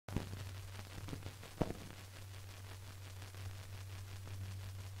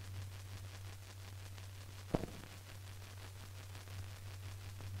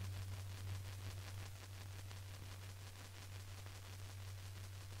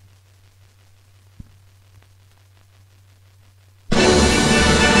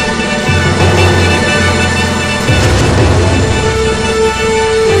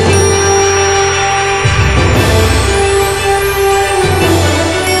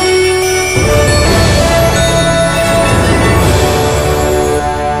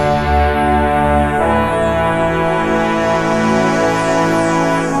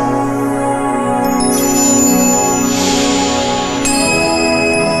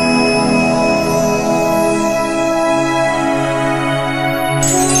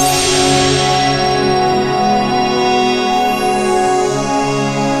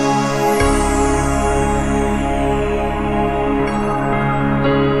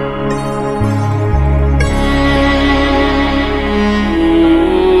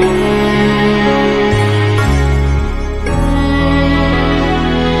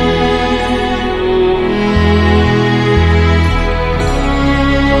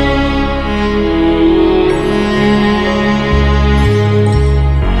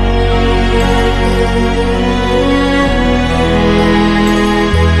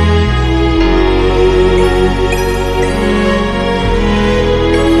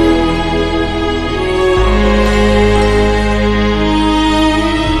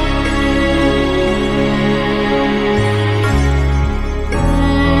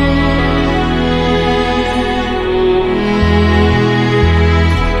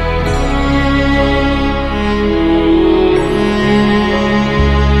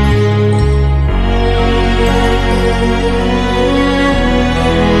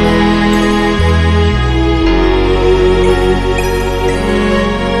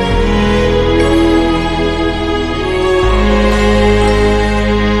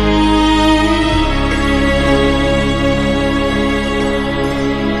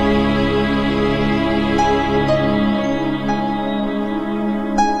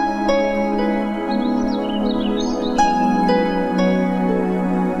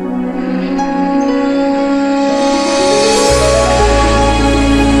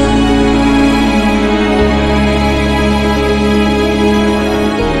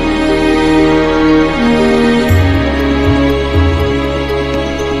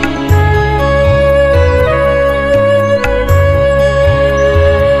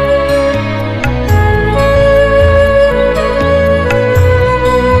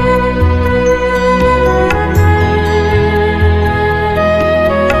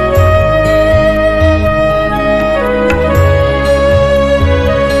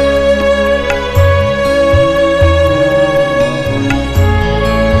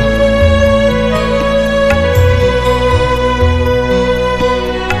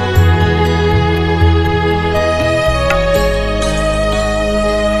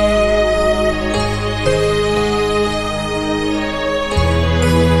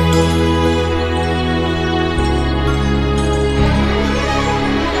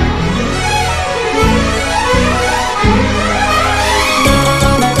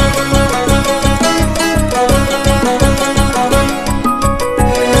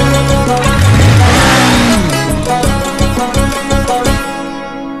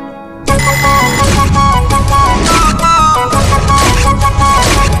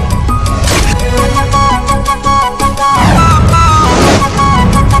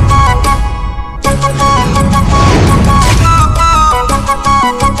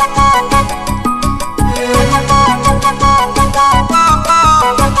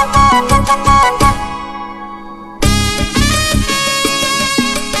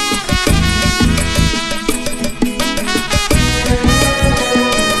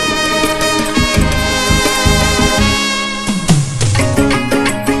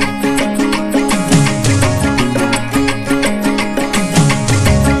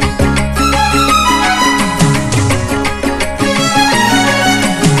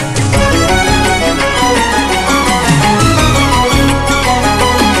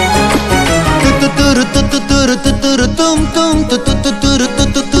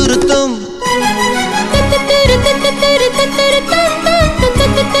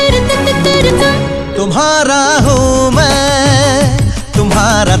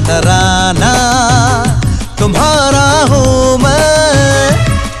तराना, तुम्हारा हूँ मैं,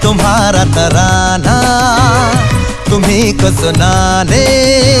 तुम्हारा तराना तुम्हीं को सुनाने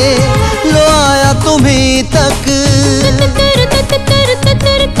लो आया तुम्हीं तक।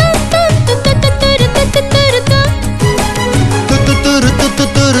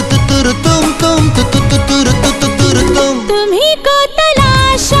 तुम्हीं को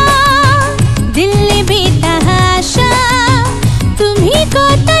तलाशा दिल ने बेतहाशा, तुम्हीं को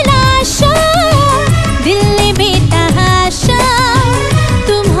तलाशा दिल ने बेतहाशा,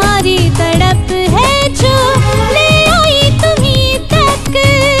 तुम्हारी तड़प है जो ले आई तुम्हीं तक।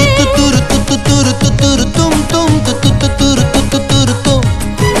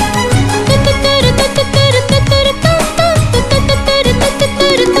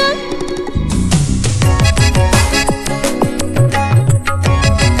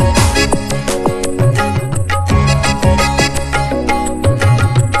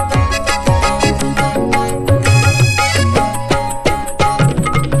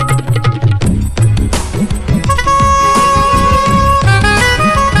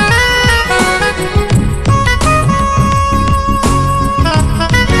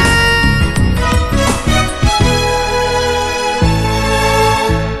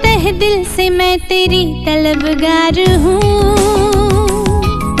 मैं तेरी तलबगार हूँ,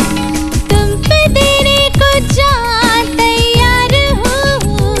 तुम पे देने को जान तैयार हूँ।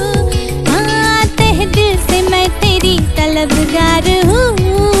 हाँ तहे दिल से मैं तेरी तलबगार हूँ,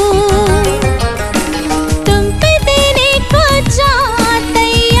 तुम पे देने को जान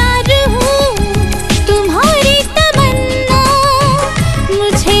तैयार हूँ। तुम्हारी तमन्ना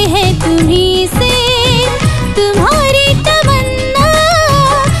मुझे है तुम्हीं से, तुम्हारी तमन्ना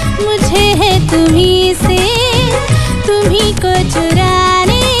मुझे है तुम्हीं से, तुम्हीं को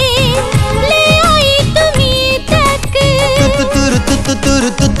चुराने ले आई तुम्हीं तक।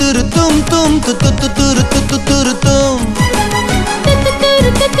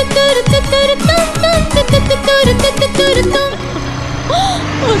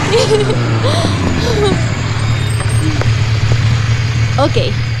 Okay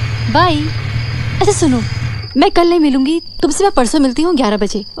bye. अच्छा सुनो, मैं कल नहीं मिलूंगी तुमसे, मैं परसों मिलती हूँ 11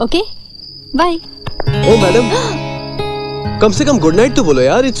 बजे। Okay bye. ओ मैडम, कम से कम गुड नाइट तो बोलो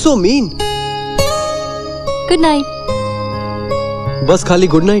यार, it's so mean. Good night. बस खाली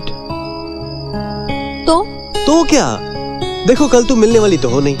गुड नाइट? तो क्या, देखो कल तू मिलने वाली तो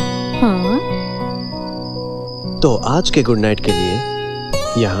हो नहीं। हाँ? तो आज के गुड नाइट के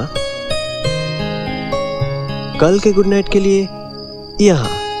लिए यहाँ, कल के गुड नाइट के लिए यहाँ,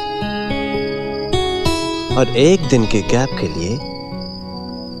 और एक दिन के गैप के लिए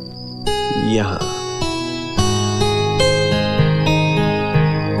यहाँ।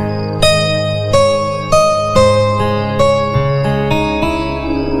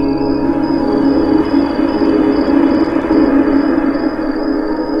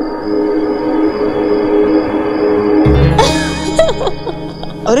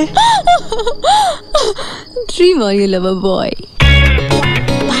 अरे dream are you lover boy.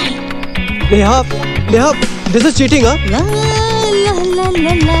 Neha, Neha, this is cheating. हाँ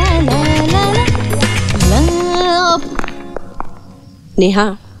नेहा,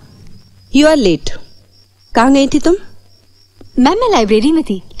 यू आर लेट। कहाँ गई थी तुम? मैम मैं लाइब्रेरी में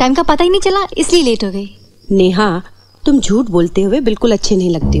थी, टाइम का पता ही नहीं चला इसलिए लेट हो गई। नेहा, तुम झूठ बोलते हुए बिल्कुल अच्छी नहीं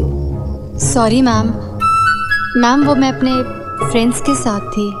लगती हो। Sorry ma'am. मैम वो मैं अपने फ्रेंड्स के साथ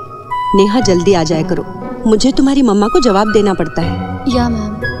थी। नेहा जल्दी आ जाया करो, मुझे तुम्हारी मम्मा को जवाब देना पड़ता है। या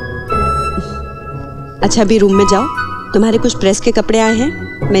मैम। अच्छा अभी रूम में जाओ, तुम्हारे कुछ प्रेस के कपड़े आए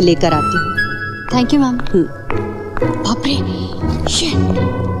हैं, मैं लेकर आती हूँ। Thank you ma'am. बाप रे, शिट।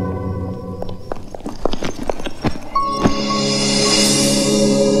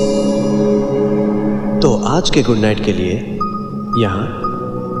 तो आज के गुड नाइट के लिए यहाँ,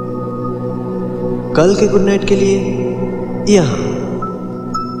 कल के गुड नाइट के लिए यहाँ,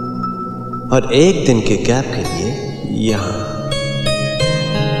 और एक दिन के गैप के लिए यहाँ।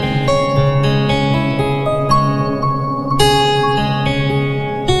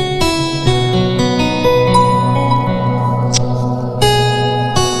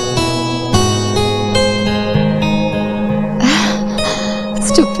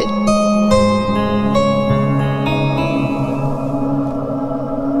 Stupid.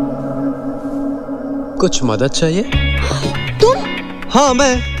 कुछ मदद चाहिए? तुम? हाँ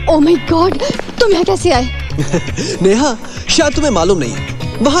मैं। ओह माय गॉड, तुम यहाँ कैसे आए? नेहा, शायद तुम्हें मालूम नहीं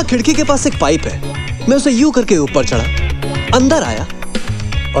है, वहाँ खिड़की के पास एक पाइप है, मैं उसे यूं करके ऊपर चढ़ा, अंदर आया,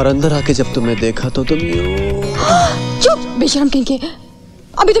 और अंदर आके जब तुमने देखा तो तुम यूं। चुप बेशरम कहीं के,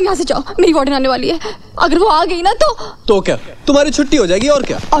 अभी तुम यहाँ से जाओ, मेरी वार्डन आने वाली है। अगर वो आ गई ना तो क्या तुम्हारी छुट्टी हो जाएगी और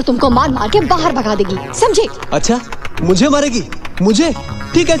क्या? और तुमको मार मार के बाहर भगा देगी, समझे? अच्छा, मुझे मारेगी? मुझे?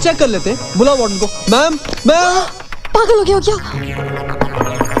 ठीक है, चेक कर लेते हैं। बुलाओ वार्डन को। Ma'am, ma'am. पागल हो गया हो क्या?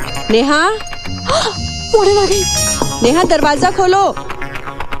 नेहा, वार्डन आ गई। नेहा दरवाजा खोलो।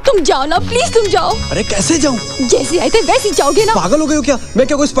 तुम जाओ ना प्लीज, तुम जाओ। अरे कैसे जाऊं? जैसे आए थे वैसे ही जाओगे ना। पागल हो गए हो क्या? मैं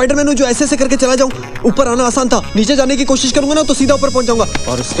क्या कोई स्पाइडरमैन हूँ जो ऐसे ऐसे करके चला जाऊं? ऊपर आना आसान था, नीचे जाने की कोशिश करूंगा ना तो सीधा ऊपर पहुंच जाऊंगा।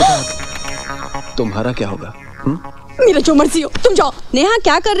 और उसके बाद तुम्हारा क्या होगा? मेरा जो मर्जी हो, तुम जाओ। नेहा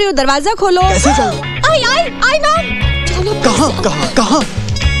क्या कर रही हो? दरवाजा खोलो। कैसे जाऊं? आई मैम। कहाँ?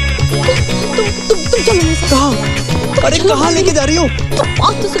 तुम चलो मेरे साथ। कहाँ? अरे कहाँ लेके जा रही हो?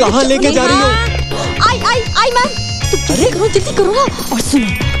 कहाँ लेके जा रही हो? आई मैम। जल्दी करो ना। और सुनो,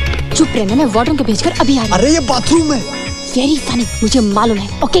 चुप रहना, मैं वार्डन को भेजकर अभी आ रही हूँ। अरे ये बाथरूम है। वेरी फनी, मुझे मालूम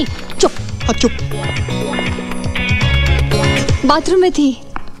है। ओके चुप। हाँ चुप। बाथरूम में थी।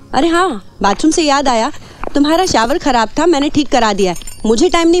 अरे हाँ, बाथरूम से याद आया, तुम्हारा शावर खराब था, मैंने ठीक करा दिया है। मुझे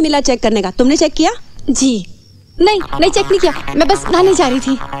टाइम नहीं मिला चेक करने का। तुमने चेक किया? जी नहीं चेक नहीं किया, मैं बस नहाने जा रही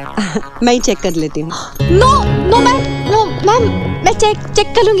थी। मैं ही चेक कर लेती हूँ। नो मैम, मैं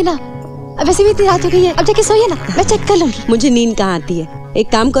चेक कर लूंगी ना। वैसे भी इतनी रात हो गई है, अब जाके सोइए ना, मैं चेक कर लूंगी। मुझे नींद कहाँ आती है।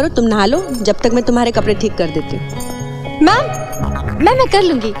 एक काम करो, तुम नहा लो, जब तक मैं तुम्हारे कपड़े ठीक कर देती हूँ। मैम मैं कर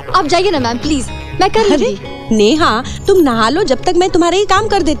लूंगी, आप जाइए ना मैम प्लीज, मैं कर लूंगी। नेहा तुम नहा लो, जब तक मैं तुम्हारे ही काम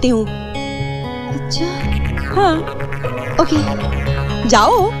कर देती हूँ। अच्छा हाँ ओके,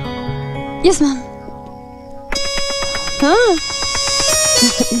 जाओ। Yes ma'am. हाँ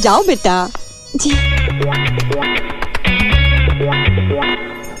जाओ बेटा। जी।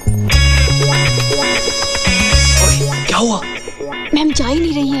 क्या हुआ? मैम जा ही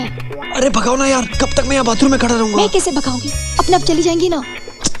नहीं रही है। अरे भगाओ ना यार, कब तक मैं यहाँ बाथरूम में खड़ा रहूंगा? मैं कैसे भगाऊंगी, अपने आप चली जाएंगी ना।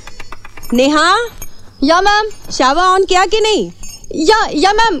 नेहा। या मैम। शावर ऑन किया कि नहीं?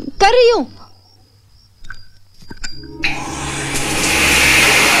 या मैम कर रही हूँ।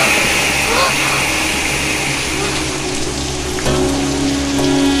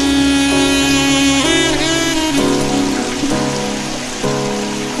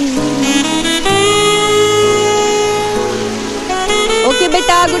 ओके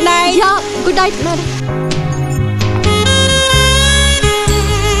बेटा, गुड नाइट। या गुड नाइट मैडम।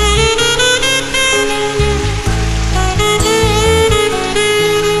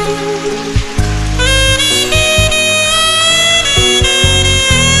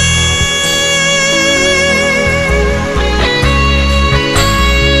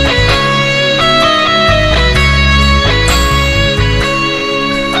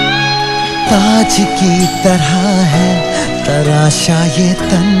 ताज की तरह है तराशा ये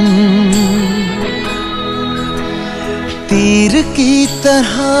तन, तीर की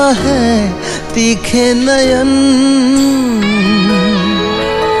तरह है तीखे नयन।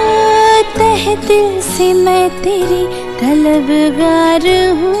 तहे दिल से मैं तेरी तलबगार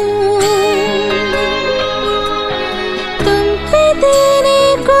हूँ, तुम पे देने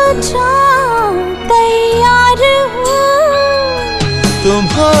को जान तैयार हूँ।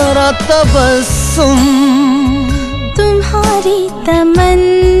 तुम्हारा तबस्सुम, तुम्हारी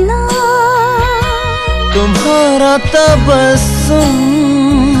तमन्ना, तुम्हारा तबस्सुम,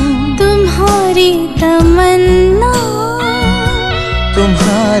 तुम्हारी तमन्ना,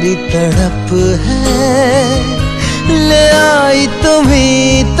 तुम्हारी तड़प है ले आई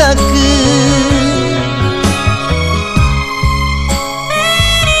तुम्हीं तक।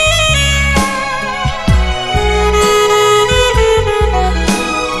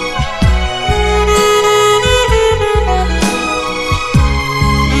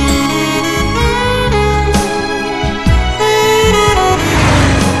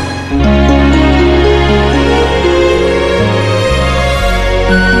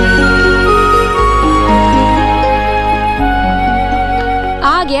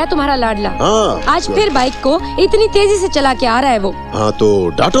 तुम्हारा लाडला। हाँ, आज फिर बाइक को इतनी तेजी से चला के आ रहा है वो। हाँ तो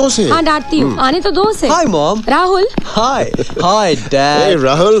डांटो से। हाँ डांटती हूँ, आने तो दो से। Hi mom. Rahul. Hi hi dad.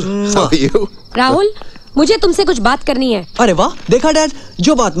 Rahul, how are you? Rahul, मुझे तुमसे कुछ बात करनी है। अरे वाह, देखा डैड,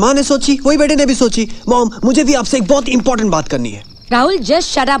 जो बात माँ ने सोची वही बेटे ने भी सोची। मॉम, मुझे भी आपसे एक बहुत इंपॉर्टेंट बात करनी है। Rahul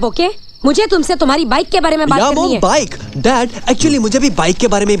just shut up, okay? मुझे तुमसे तुम्हारी बाइक के बारे में बात करनी है। बाइक? डैड, एक्चुअली मुझे भी बाइक के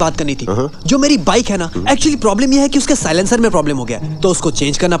बारे में ही बात करनी थी। जो मेरी बाइक है ना, एक्चुअली प्रॉब्लम यह है कि उसके साइलेंसर में प्रॉब्लम हो गया, तो उसको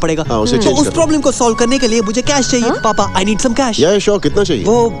चेंज करना पड़ेगा। तो उस प्रॉब्लम को सॉल्व करने के लिए मुझे कैश चाहिए। पापा, आई नीड सम कैश। या श्योर, कितना चाहिए?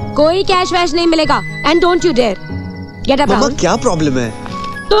 वो कोई कैश वैश नहीं मिलेगा, and don't you dare get up. Rahul, क्या प्रॉब्लम है?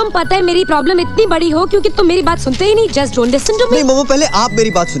 तुम पता है मेरी प्रॉब्लम इतनी बड़ी हो क्योंकि तुम मेरी बात सुनते ही नहीं। Just don't listen to me. नहीं मामा, पहले आप मेरी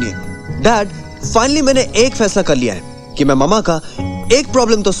बात सुनिए। डैड, फाइनली मैंने एक फैसला कर लिया है कि मैं मामा का एक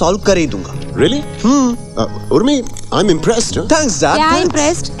प्रॉब्लम तो सॉल्व कर ही दूंगा। Really? Urmi, I'm impressed. Thanks, Dad. क्या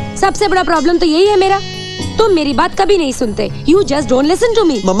impressed? सबसे बड़ा प्रॉब्लम तो यही है मेरा। तुम मेरी बात कभी नहीं सुनते। You just don't listen to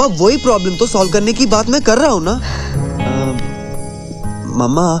me. मम्मा वही प्रॉब्लम तो सॉल्व करने की बात मैं कर रहा हूँ ना।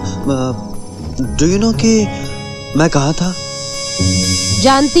 मम्मा, do you know कि मैं कहाँ था?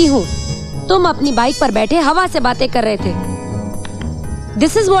 जानती हूँ। तुम अपनी बाइक पर बैठे हवा से बातें कर रहे थे।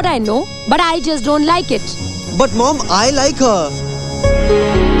 This is what I know, but I just don't like it. But Mom, I like her.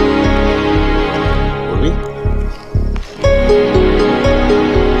 Urmi?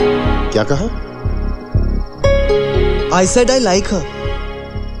 क्या कहा? I said I like her.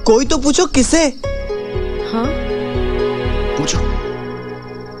 कोई तो पूछो किसे? हाँ? पूछो।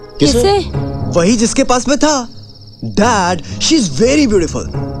 किसे? वही जिसके पास मैं था। Dad, she's very beautiful.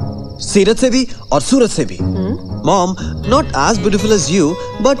 सीरत से भी और सूरत से भी। Mom, not as beautiful as you,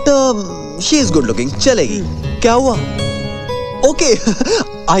 but she is good looking. चलेगी। क्या हुआ? Okay,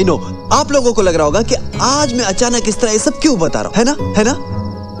 I know. आप लोगों को लग रहा होगा कि आज मैं अचानक इस तरह ये सब क्यों बता रहा हूँ, है ना? है ना?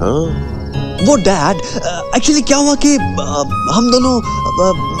 हाँ। वो डैड, एक्चुअली क्या हुआ कि हम दोनों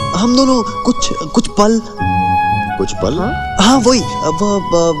कुछ पल। हाँ वही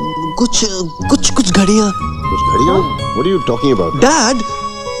कुछ घड़ियाँ। What are you talking about?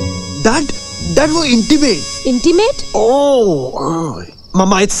 Dad, वो intimate. Intimate? Oh.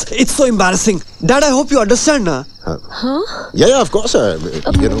 Mama, it's so embarrassing. Dad, I hope you understand ना. हाँ? Yeah, of course.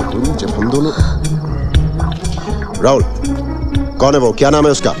 जब हम दोनों। राहुल, कौन है वो? क्या नाम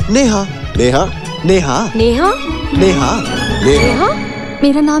है उसका? नेहा। नेहा?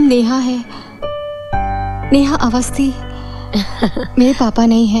 मेरा नाम नेहा है। नेहा अवस्थी। मेरे पापा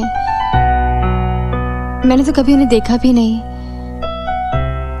नहीं हैं। मैंने तो कभी उन्हें देखा भी नहीं।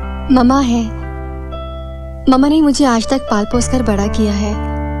 मम्मा है। मम्मा ने मुझे आज तक पाल पोस कर बड़ा किया है।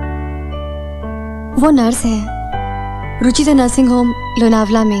 वो नर्स है, रुचिता नर्सिंग होम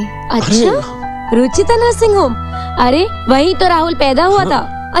लोनावला में। अच्छा, रुचिता नर्सिंग होम। अरे वहीं तो राहुल पैदा हुआ था।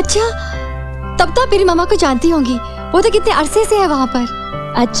 अच्छा, तब तो मेरी मम्मा को जानती होंगी। वो तो कितने अरसे से है वहाँ पर।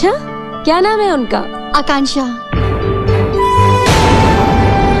 अच्छा, क्या नाम है उनका? आकांक्षा।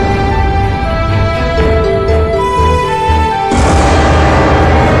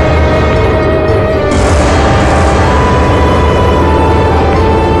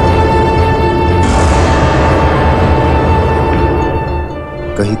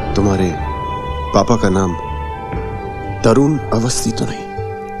 कहीं तुम्हारे पापा का नाम तरुण अवस्थी तो नहीं?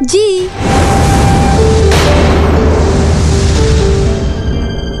 जी।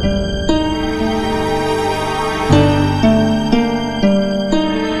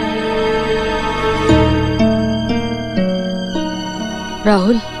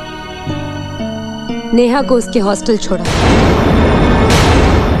 राहुल, नेहा को उसके हॉस्टल छोड़ा।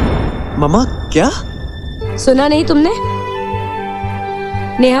 मम्मा, क्या? सुना नहीं तुमने?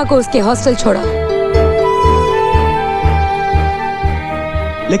 नेहा को उसके हॉस्टल छोड़ा।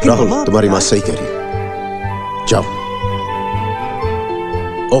 लेकिन राहुल, मम्मा, तुम्हारी माँ सही कह रही है। जाओ।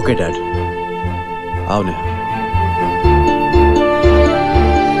 ओके डैड, आओ नेहा।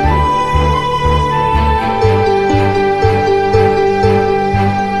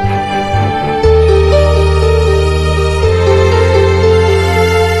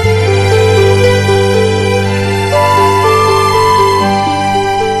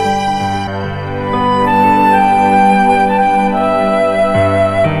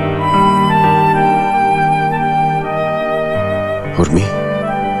 उर्मी,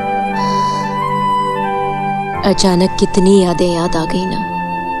 अचानक कितनी यादें याद आ गई ना।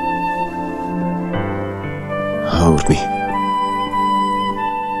 हाँ उर्मी,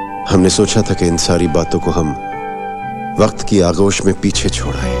 हमने सोचा था कि इन सारी बातों को हम वक्त की आगोश में पीछे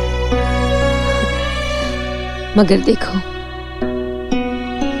छोड़ आए, मगर देखो,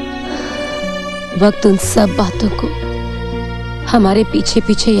 वक्त उन सब बातों को हमारे पीछे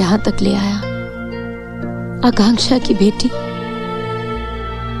पीछे यहां तक ले आया। आकांक्षा की बेटी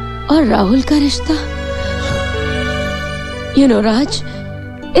और राहुल का रिश्ता। You know, Raj,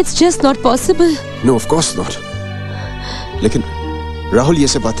 it's just not possible. No, of course not. लेकिन राहुल ये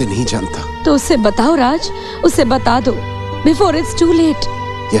सब बातें नहीं जानता। तो उसे बताओ राज, उसे बता दो, before it's too late.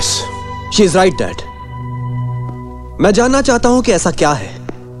 Yes. She is right, Dad. मैं जानना चाहता हूँ कि ऐसा क्या है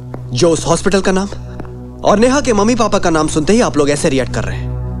जो उस हॉस्पिटल का नाम और नेहा के मम्मी पापा का नाम सुनते ही आप लोग ऐसे रिएक्ट कर रहे हैं।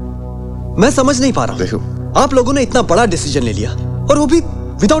 मैं समझ नहीं पा रहा हूँ। आप लोगों ने इतना बड़ा डिसीजन ले लिया और वो भी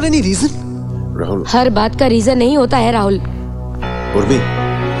विदाउट एनी रीजन। राहुल, हर बात का रीजन नहीं होता है राहुल। उर्मी,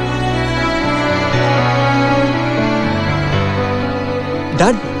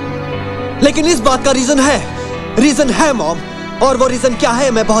 डैड, लेकिन इस बात का रीजन है मॉम, और वो रीजन क्या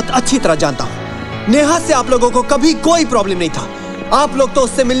है मैं बहुत अच्छी तरह जानता हूँ। नेहा से आप लोगों को कभी कोई प्रॉब्लम नहीं था, आप लोग तो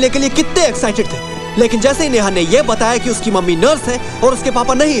उससे मिलने के लिए कितने एक्साइटेड थे, लेकिन जैसे ही नेहा ने यह बताया कि उसकी मम्मी नर्स है और उसके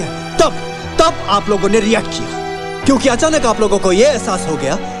पापा नहीं है, तब आप लोगों ने रिएक्ट किया, क्योंकि अचानक आप लोगों को यह एहसास हो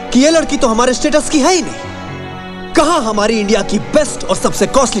गया कि ये लड़की तो हमारे स्टेटस की है ही नहीं। कहां हमारी इंडिया की बेस्ट और सबसे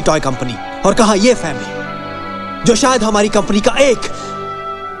कॉस्टली टॉय कंपनी, और कहां ये फैमिली जो शायद हमारी कंपनी का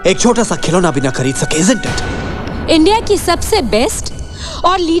एक छोटा सा खिलौना भी ना खरीद सके। Isn't it? इंडिया की सबसे बेस्ट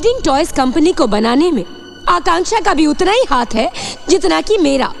और लीडिंग टॉयज कंपनी को बनाने में आकांक्षा का भी उतना ही हाथ है जितना कि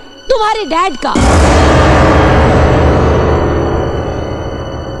मेरा, तुम्हारे डैड का।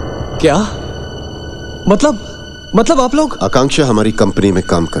 क्या मतलब आप लोग? आकांक्षा हमारी कंपनी में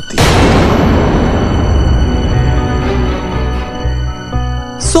काम करती है।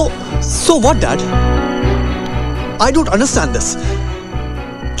 So what, Dad? I don't understand this.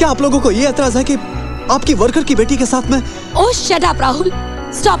 क्या आप लोगों को ये एतराज है कि आपकी वर्कर की बेटी के साथ में? ओह shut up Rahul,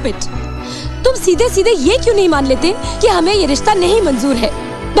 stop it. तुम सीधे सीधे ये क्यों नहीं मान लेते कि हमें ये रिश्ता नहीं मंजूर है?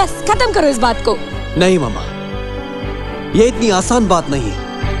 बस खत्म करो इस बात को। नहीं मामा, ये इतनी आसान बात नहीं।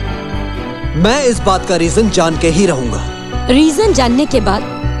 मैं इस बात का रीजन जान के ही रहूंगा। रीजन जानने के बाद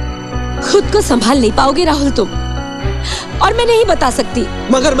खुद को संभाल नहीं पाओगे राहुल तुम, और मैं नहीं बता सकती।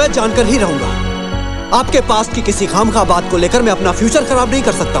 मगर मैं जानकर ही रहूंगा। आपके पास्ट की किसी खामखा बात को लेकर मैं अपना फ्यूचर खराब नहीं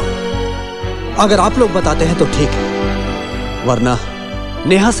कर सकता हूं। अगर आप लोग बताते हैं तो ठीक है, वरना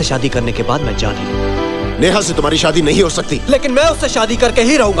नेहा से शादी करने के बाद मैं जान ही लूंगा। नेहा से तुम्हारी शादी नहीं हो सकती। लेकिन मैं उससे शादी करके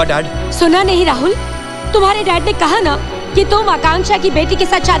ही रहूंगा डैड। सुना नहीं राहुल, तुम्हारे डैड ने कहा ना कि तुम आकांक्षा की बेटी के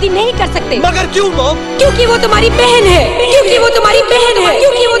साथ शादी नहीं कर सकते। मगर क्यों मॉम? क्योंकि वो तुम्हारी बहन है, क्योंकि वो तुम्हारी बहन है,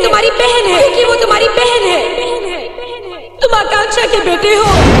 क्योंकि वो तुम्हारी बहन है, क्योंकि वो तुम्हारी बहन है। तुम आकांक्षा के बेटे हो,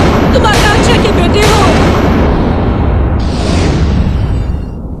 तुम आकांक्षा के बेटे हो।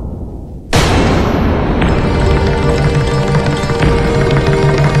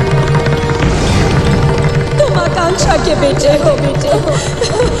 तुम आकांक्षा के बेटे हो, बेटे हो।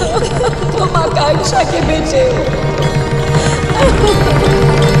 तुम आकांक्षा के बेटे हो।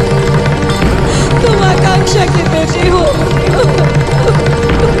 तुम आकांक्षा के बेटे हो।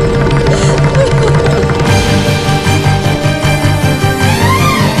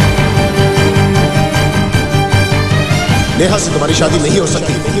 नेहा से तुम्हारी शादी नहीं हो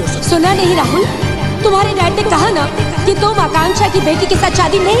सकती। सुना नहीं राहुल, तुम्हारे डैड ने कहा ना कि तुम आकांक्षा की बेटी के साथ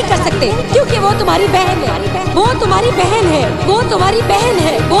शादी नहीं कर सकते, क्योंकि वो तुम्हारी बहन है, वो तुम्हारी बहन है, वो तुम्हारी बहन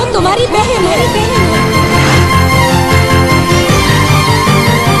है, वो तुम्हारी बहन है।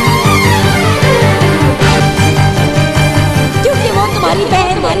 क्योंकि वो तुम्हारी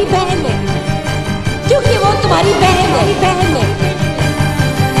बहन, हमारी बहन है, क्योंकि वो तुम्हारी बहन, हमारी बहन है,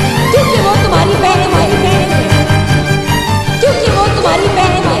 क्योंकि वो तुम्हारी बहन, हमारी बहन है, क्योंकि वो तुम्हारी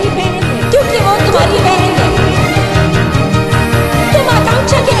बहन, हमारी बहन है, क्योंकि वो तुम्हारी बहन है। तुम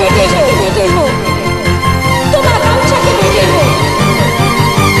आकांक्षा के बेटे हो, बेटे हो। तुम आकांक्षा के बेटे हो,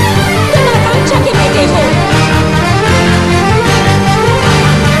 तुम आकांक्षा के बेटे हो।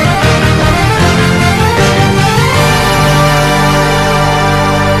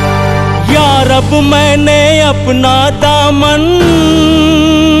 यार अब मैंने अपना दामन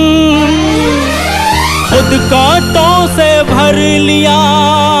खुद कांटों से भर लिया।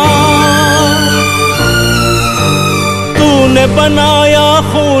 तूने बनाया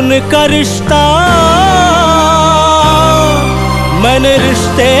खून का रिश्ता, मैंने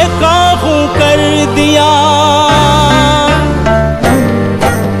रिश्ते का खून कर दिया।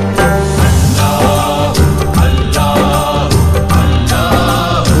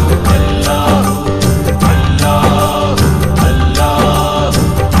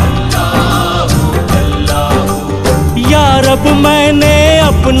 अब मैंने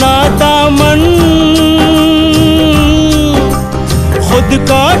अपना दामन खुद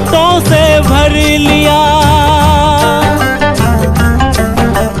कांटों से भर लिया।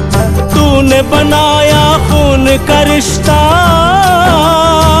 तूने बनाया खून का रिश्ता,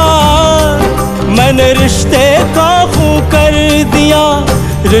 मैंने रिश्ते का खून कर दिया,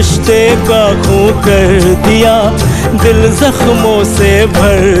 रिश्ते का खून कर दिया, दिल जख्मों से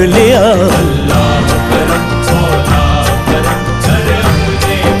भर लिया।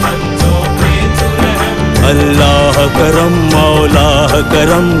 अल्लाह करम मौला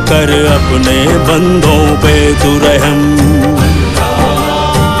करम कर अपने बंदों पे तू रहम।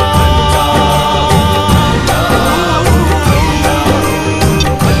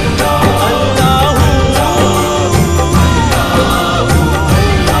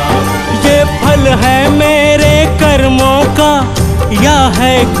 ये फल है मेरे कर्मों का या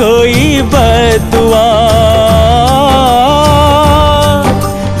है कोई बद्दुआ?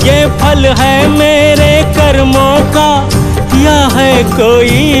 ये फल है मेरे कर्मों का या है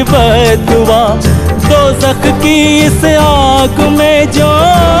कोई बद्दुआ? दो दोज़ख की इस आग में जो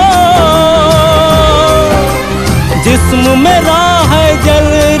जिस्म मेरा है जल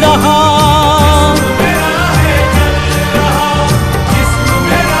रहा,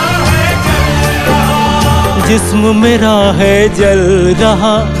 जिस्म मेरा है जल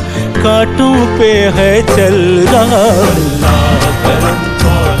रहा, कांटों पे है चल रहा।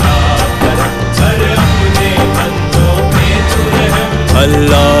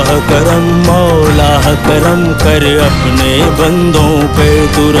 अल्लाह करम मौला करम कर अपने बंदों पे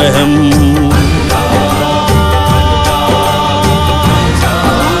तू रहम।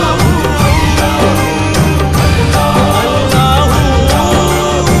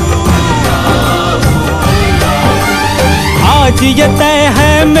 आज ये तय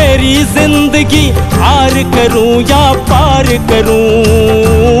है मेरी जिंदगी, आर करूं या पार करूं।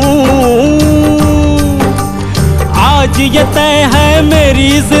 आज ये तय है मेरी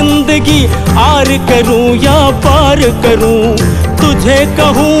जिंदगी, आर करूं या पार करूं। तुझे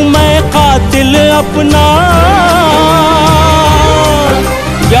कहूं मैं कातिल अपना,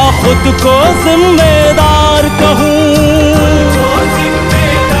 या खुद को जिम्मेदार कहूं।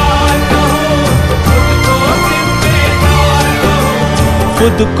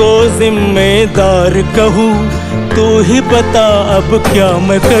 खुद को जिम्मेदार कहूं, तू ही बता अब क्या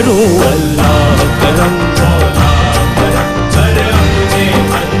मैं करूं। अल्लाह करम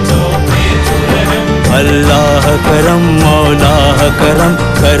अल्लाह करम मौला करम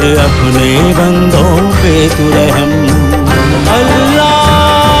कर अपने बंदों पे तू रहम। अल्लाह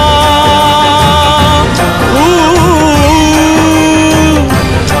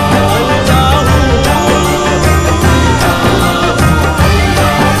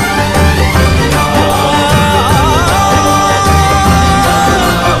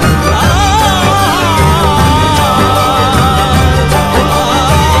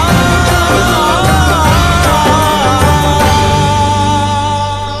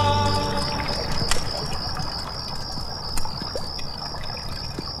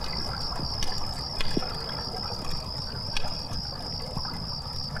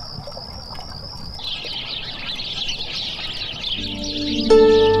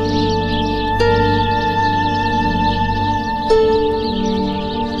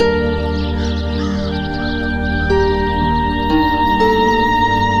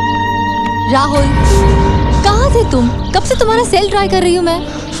राहुल, कहाँ थे तुम? कब से तुम्हारा सेल ट्राई कर रही हूँ मैं।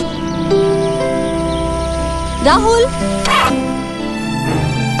 राहुल,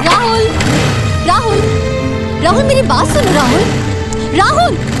 राहुल, राहुल, राहुल मेरी बात सुनो Rahul.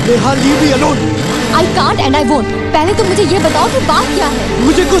 Rahul, Neha leave me alone. I can't and I won't। पहले तुम मुझे ये बताओ कि बात क्या है।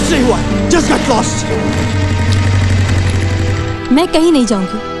 मुझे कुछ नहीं हुआ, just get lost। मैं कहीं नहीं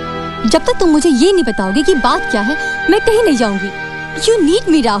जाऊंगी जब तक तुम मुझे ये नहीं बताओगे कि बात क्या है। मैं कहीं नहीं जाऊंगी। You need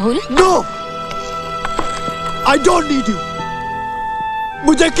me Rahul. No, I don't need you।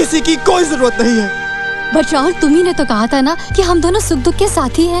 मुझे किसी की कोई जरूरत नहीं है। बट राहुल, तुम ही ने तो कहा था ना कि हम दोनों सुख दुख के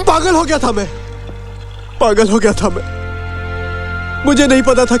साथी हैं। पागल हो गया था मैं, पागल हो गया था मैं। मुझे नहीं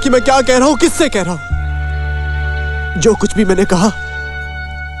पता था कि मैं क्या कह रहा हूं, किससे कह रहा हूं। जो कुछ भी मैंने कहा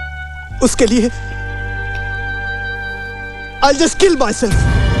उसके लिए I'll just kill myself।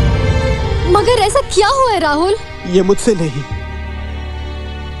 मगर ऐसा क्या हुआ है राहुल? ये मुझसे नहीं,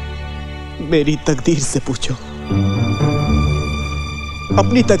 मेरी तकदीर से पूछो,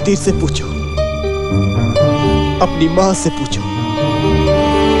 अपनी तकदीर से पूछो, अपनी मां से पूछो।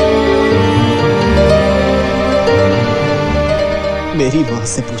 मेरी मां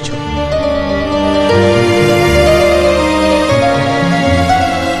से पूछो।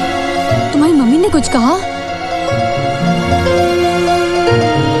 तुम्हारी मम्मी ने कुछ कहा?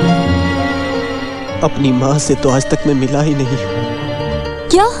 अपनी मां से तो आज तक मैं मिला ही नहीं हूं।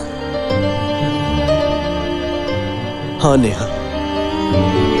 क्या? हाँ नेहा,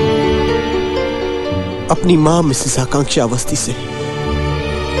 अपनी मां मिसेस आकांक्षा अवस्थी से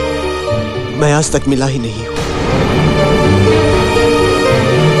मैं आज तक मिला ही नहीं हूं।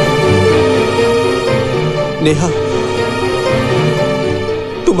 नेहा,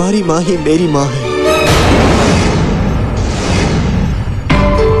 तुम्हारी मां ही मेरी मां है।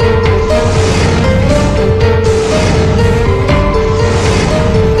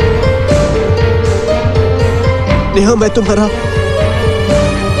 नेहा, मैं तुम्हारा,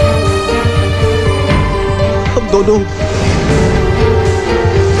 हम दोनों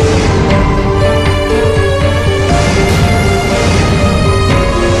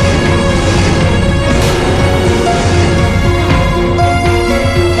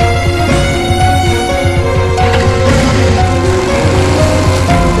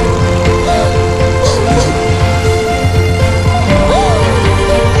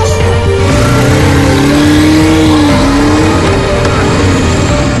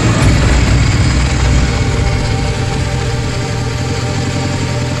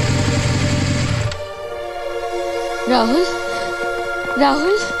राहुल,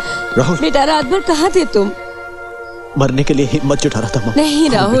 राहुल, राहुल, बेटा रात भर कहाँ थे तुम? मरने के लिए हिम्मत जुटा रहा था माँ। नहीं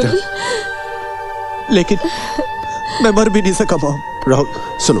राहुल, लेकिन मैं मर भी नहीं सका माँ। राहुल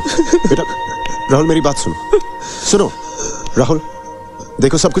सुनो बेटा, राहुल मेरी बात सुनो, सुनो राहुल,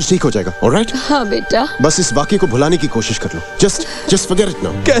 देखो सब कुछ ठीक हो जाएगा, ऑलराइट? हाँ बेटा। बस इस वाकये को भुलाने की कोशिश कर लो, जस्ट फॉरगेट इट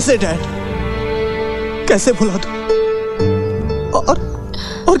नाउ। कैसे डैड, कैसे भुला दूं?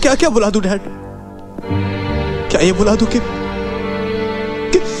 और क्या क्या भुला दूं डैड? क्या ये भुला दूं कि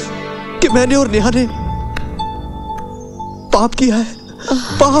मैंने और नेहा ने पाप किया है?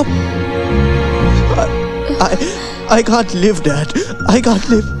 पाप। I can't live, Dad. I can't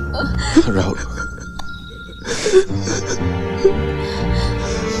live. Rahul,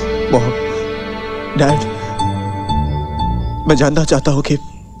 mom, dad, मैं जानना चाहता हूं कि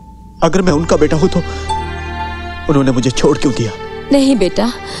अगर मैं उनका बेटा हूं तो उन्होंने मुझे छोड़ क्यों दिया? नहीं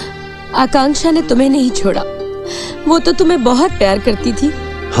बेटा, आकांक्षा ने तुम्हें नहीं छोड़ा, वो तो तुम्हें बहुत प्यार करती थी।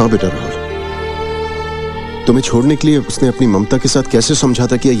 हाँ बेटा राहुल, तुम्हें छोड़ने के लिए उसने अपनी ममता के साथ कैसे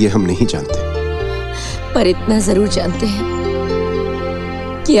समझौता किया ये हम नहीं जानते, पर इतना जरूर जानते हैं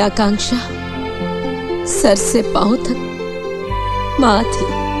कि आकांक्षा सर से पांव तक माँ थी।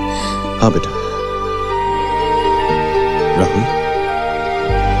 हाँ बेटा। राहुल,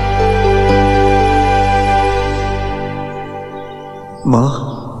 माँ,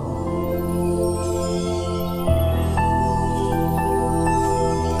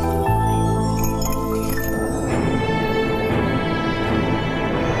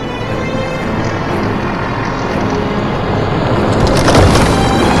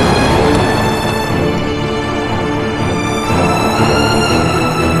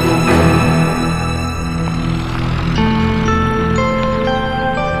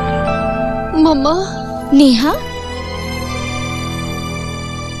 मम्मा। नेहा,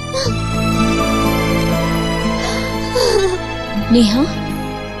 नेहा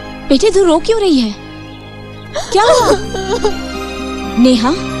बेटे तू रो क्यों रही है? क्या हुआ?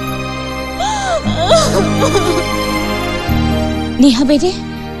 नेहा, नेहा बेटे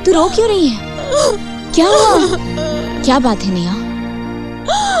तू रो क्यों रही है? क्या हुआ? क्या बात है नेहा?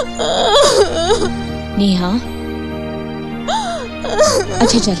 नेहा,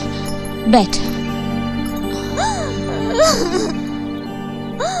 अच्छा चल बैठ।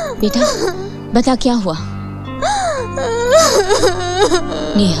 बेटा बता क्या हुआ?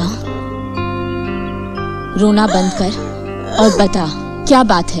 नेहा, रोना बंद कर और बता क्या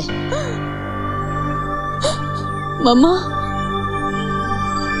बात है? मम्मा,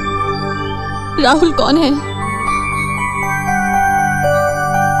 राहुल कौन है?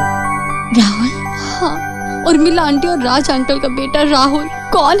 राहुल? हाँ, उर्मिला आंटी और राज अंकल का बेटा राहुल।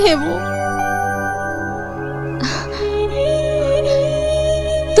 कौन है वो?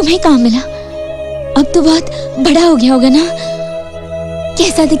 तुम्हें कहाँ मिला? अब तो बहुत बड़ा हो गया होगा ना?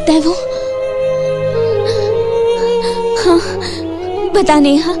 कैसा दिखता है वो? हाँ, बता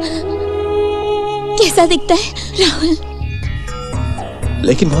नेहा, कैसा दिखता है राहुल?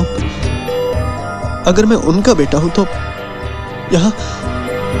 लेकिन माँ, अगर मैं उनका बेटा हूं तो यहाँ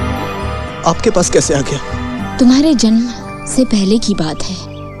आपके पास कैसे आ गया? तुम्हारे जन्म से पहले की बात है।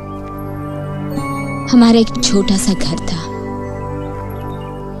 हमारा एक छोटा सा घर था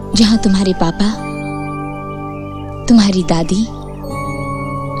जहां तुम्हारे पापा, तुम्हारी दादी,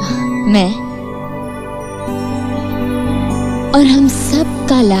 मैं और हम सब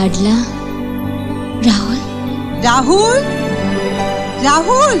का लाडला राहुल। राहुल,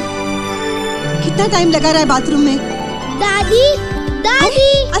 राहुल, कितना टाइम लगा रहा है बाथरूम में? दादी, दादी।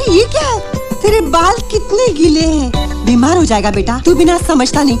 अरे ये क्या है? तेरे बाल कितने गीले हैं, बीमार हो जाएगा बेटा। तू बिना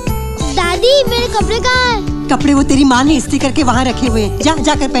समझता नहीं। दादी मेरे कपड़े कहाँ हैं? कपड़े वो तेरी माँ ने इस्त्री करके वहाँ रखे हुए हैं, जा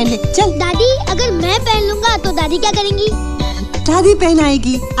जाकर पहन ले। चल। दादी अगर मैं पहन लूंगा तो दादी क्या करेंगी? दादी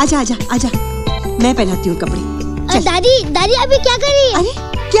पहनाएगी। आजा आजा आजा, मैं पहनाती हूँ कपड़े। दादी, दादी अभी क्या कर रही है?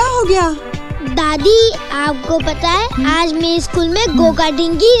 अरे क्या हो गया? दादी आपको पता है आज मेरे स्कूल में गो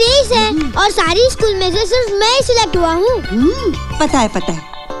कार्टिंग की रेस है और सारी स्कूल में से सिर्फ मैं ही सिलेक्ट हुआ हूँ। पता है पता है,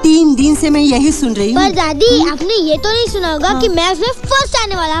 3 दिन से मैं यही सुन रही हूँ। पर दादी आपने ये तो नहीं सुना होगा कि मैं उसमें फर्स्ट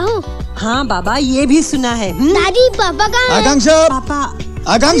आने वाला हूँ। हाँ बाबा, ये भी सुना है। दादी पापा कहाँ हैं? आकांक्षा, पापा,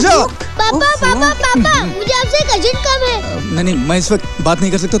 आकांक्षा। पापा पापा पापा, मुझे आपसे एक अर्जेंट काम है। नहीं, मैं इस वक्त बात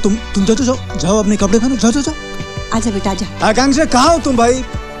नहीं कर सकता। तुम जाओ अपने कपड़े पहनो, जाओ। आजा बेटा आजा। आकांक्षा कहाँ हो तुम भाई?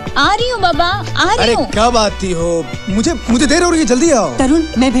 आ रही हूँ बाबा, आ रही हूँ। अरे क्या बात थी हो, मुझे देर हो रही है, जल्दी आओ। तरुण,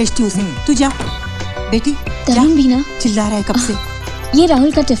 मैं भेजती हूँ उसे, तू जा। बेटी तरुण भी ना चिल्ला रहा है कब से। ये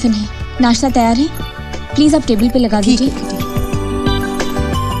राहुल का टिफिन है, नाश्ता तैयार है, प्लीज आप टेबल पे लगा दीजिए।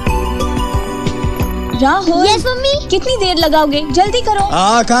 राहुल। Yes mummy. कितनी देर लगाओगे, जल्दी करो।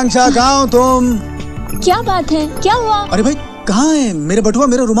 आकांक्षा कहाँ हो तुम? क्या बात है, क्या हुआ? अरे भाई कहाँ है मेरे बटुआ,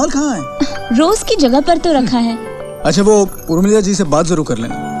 मेरा रुमाल कहाँ है? रोज की जगह पर तो रखा है। अच्छा वो उर्मिला जी से बात जरूर कर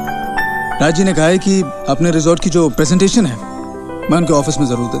लेना। राज जी ने कहा है कि अपने रिजॉर्ट की जो प्रेजेंटेशन है मैं उनके ऑफिस में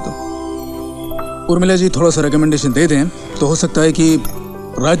जरूर देता हूँ। उर्मिला जी थोड़ा सा रिकमेंडेशन दे दें तो हो सकता है कि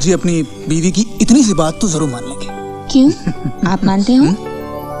राज जी अपनी बीवी की इतनी सी बात तो जरूर मान लेंगे। क्यों, आप मानते हो?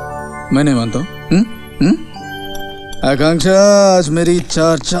 मैं नहीं मानता हूँ। आकांक्षा आज मेरी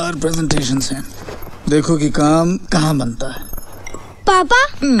चार प्रेजेंटेशंस हैं, देखो कि काम कहाँ बनता है। पापा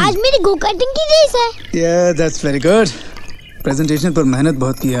आज मेरी गो कार्टिंग की रेस है। Yeah, that's very good. Presentation पर मेहनत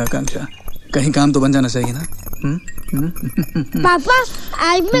बहुत की है आकांक्षा, कहीं काम तो बन जाना चाहिए ना। पापा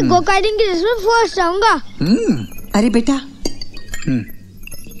आज मैं गो कार्टिंग की रेस में फर्स्ट आऊंगा। अरे बेटा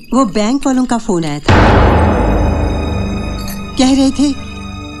वो बैंक वालों का फोन आया था, कह रहे थे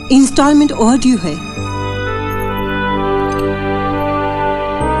इंस्टॉलमेंट ओवरड्यू है।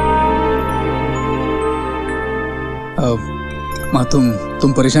 माँ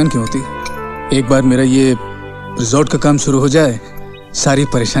तुम परेशान क्यों होती? एक बार मेरा ये रिजॉर्ट का काम शुरू हो जाए सारी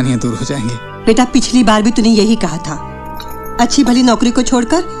परेशानियां दूर हो जाएंगी। बेटा पिछली बार भी तूने यही कहा था, अच्छी भली नौकरी को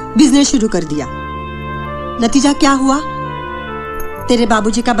छोड़कर बिजनेस शुरू कर दिया। नतीजा क्या हुआ? तेरे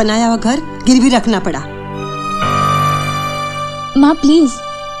बाबूजी का बनाया हुआ घर गिरवी रखना पड़ा। माँ प्लीज,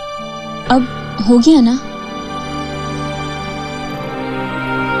 अब हो गया ना।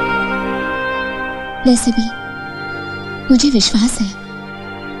 वैसे भी मुझे विश्वास है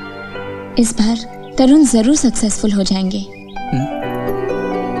इस बार तरुण जरूर सक्सेसफुल हो जाएंगे।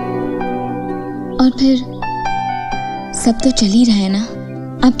 और फिर सब तो चल ही रहा है ना,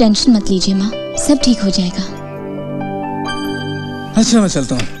 आप टेंशन मत लीजिए माँ, सब ठीक हो जाएगा। अच्छा मैं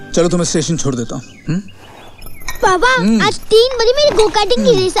चलता हूँ, चलो तो मैं स्टेशन छोड़ देता हूँ। पापा आज 3 बजे मेरी गो कार्टिंग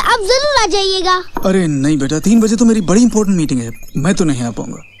की रेस है, आप जरूर आ जाइएगा। अरे नहीं बेटा, 3 बजे तो मेरी बड़ी इंपॉर्टेंट मीटिंग है, मैं तो नहीं आ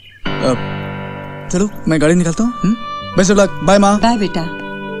पाऊंगा। चलो मैं गाड़ी निकालता हूँ। बेस्ट ऑफ लक, बाय माँ। बाय बेटा।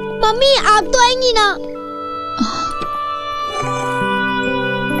 मम्मी आप तो आएंगी ना?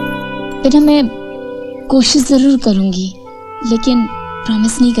 बेटा मैं कोशिश जरूर करूंगी, लेकिन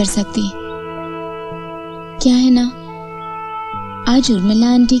प्रॉमिस नहीं कर सकती। क्या है ना, आज उर्मिला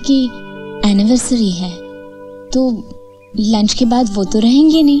आंटी की एनिवर्सरी है, तो लंच के बाद वो तो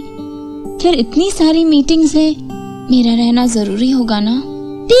रहेंगे नहीं, फिर इतनी सारी मीटिंग्स है, मेरा रहना जरूरी होगा ना।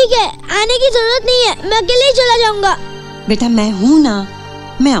 ठीक है, आने की जरूरत नहीं है, मैं अकेले ही चला जाऊंगा। बेटा मैं हूँ ना,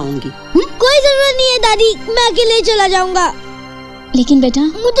 मैं आऊंगी। कोई जरूरत नहीं है दादी, मैं अकेले ही चला जाऊंगा। लेकिन बेटा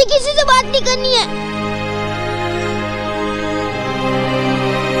मुझे किसी से बात नहीं करनी है।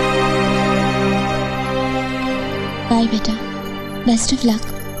 बाय बेटा, बेस्ट ऑफ लक।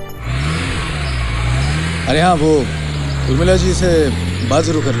 अरे हाँ वो उर्मिला जी से बात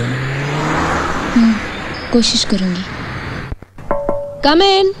जरूर कर लेना। कोशिश करूंगी। कम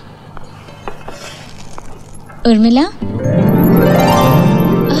इन। Urmila,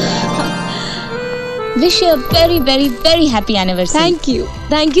 wish you a very very very happy anniversary.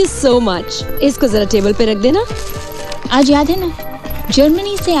 Thank you so much. इसको जरा टेबल पे रख देना। आज याद है ना,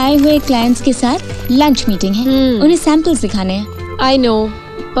 जर्मनी से आए हुए क्लाइंट्स के साथ लंच मीटिंग है, उन्हें सैंपल्स दिखाने हैं। आई नो,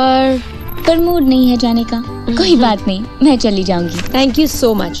 पर मूड नहीं है जाने का। कोई बात नहीं, मैं चली जाऊंगी। Thank you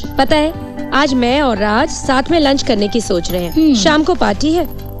so much. पता है आज मैं और राज साथ में लंच करने की सोच रहे हैं। शाम को पार्टी है,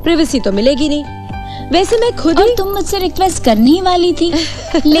 प्राइवेसी तो मिलेगी नहीं। वैसे मैं खुद और तुम मुझसे रिक्वेस्ट करने ही वाली थी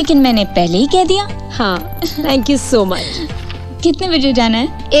लेकिन मैंने पहले ही कह दिया। हाँ, थैंक यू सो मच। कितने बजे जाना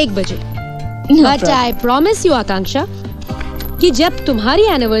है? 1 बजे। बट आई प्रॉमिस यू आकांक्षा कि जब तुम्हारी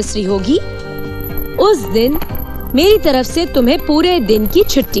एनिवर्सरी होगी उस दिन मेरी तरफ से तुम्हें पूरे दिन की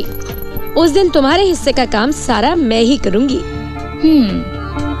छुट्टी। उस दिन तुम्हारे हिस्से का काम सारा मैं ही करूंगी।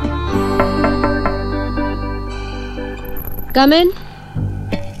 कम इन।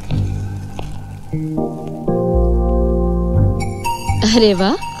 अरे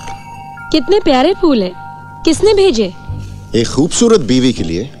वाह, कितने प्यारे फूल हैं। किसने भेजे? एक खूबसूरत बीवी के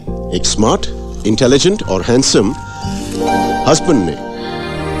लिए एक स्मार्ट, इंटेलिजेंट और हैंडसम हस्बैंड ने।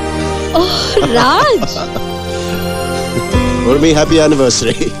 ओह राज। Urmi, happy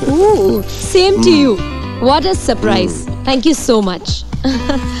anniversary. Same to you. What a surprise. Thank you so much.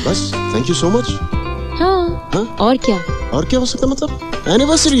 बस थैंक यू सो मच। हाँ, और क्या? और क्या हो सकता, मतलब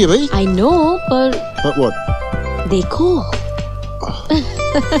एनिवर्सरी है भाई। आई नो, पर व्हाट? देखो।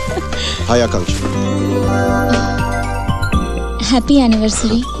 हाय आकांक्षा। Happy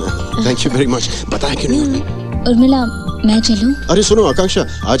anniversary. Thank you very much. बताया क्यों नहीं? उर्मिला, मैं चलूं? अरे सुनो आकांक्षा,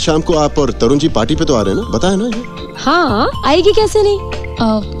 आज शाम को आप और तरुण जी पार्टी पे तो आ रहे हैं ना, बताया ना ये? हाँ, आएगी कैसे नहीं?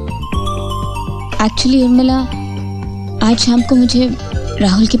 एक्चुअली उर्मिला, आज शाम को मुझे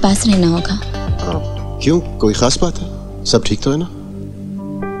राहुल के पास रहना होगा। क्यों, कोई खास बात है? सब ठीक तो है ना?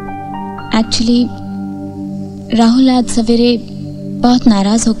 एक्चुअली राहुल आज सवेरे बहुत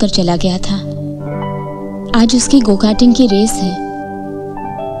नाराज होकर चला गया था। आज उसकी गो कार्टिंग की रेस है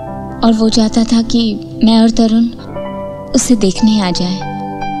और वो चाहता था कि मैं और तरुण उसे देखने आ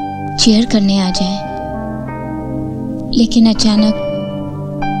जाए, चीयर करने आ जाए। लेकिन अचानक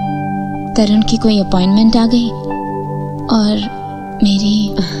तरुण की कोई अपॉइंटमेंट आ गई और मेरी।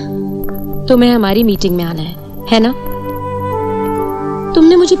 तुम्हें हमारी मीटिंग में आना है ना?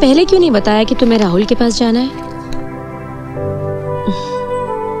 तुमने मुझे पहले क्यों नहीं बताया कि तुम्हें राहुल के पास जाना है?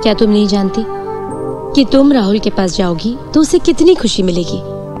 क्या तुम नहीं जानती कि तुम राहुल के पास जाओगी तो उसे कितनी खुशी मिलेगी?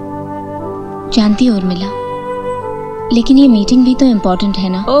 जानती हो उर्मिला, लेकिन ये मीटिंग भी तो इम्पोर्टेंट है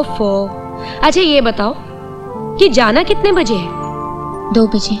ना। ओफो, अच्छा ये बताओ कि जाना कितने बजे है? 2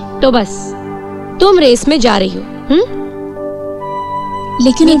 बजे। तो बस तुम रेस में जा रही हो।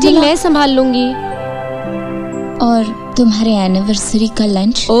 लेकिन मीटिंग मैं संभाल लूंगी। और तुम्हारे एनिवर्सरी का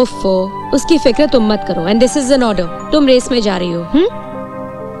लंच? ओफो, उसकी फिक्र तुम मत करो। And this is an order, तुम रेस में जा रही हो।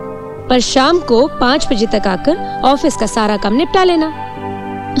 पर शाम को 5 बजे तक आकर ऑफिस का सारा काम निपटा लेना।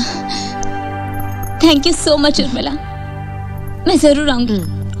 Thank you so much Urmila, मैं जरूर आऊंगी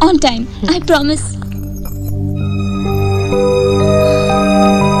on time, I promise.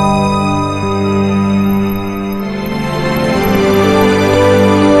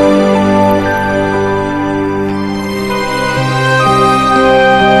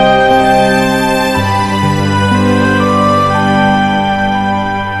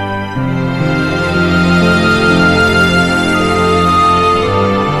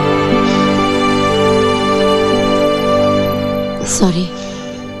 Sorry,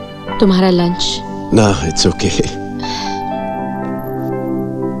 तुम्हारा लंच। ना, इट्स ओके।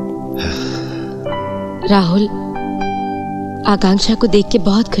 राहुल आकांक्षा को देख के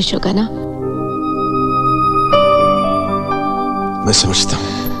बहुत खुश होगा ना? मैं समझता हूँ।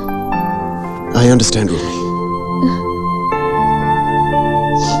 I understand Rumi.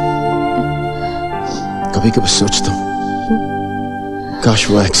 कभी कभी सोचता हूँ काश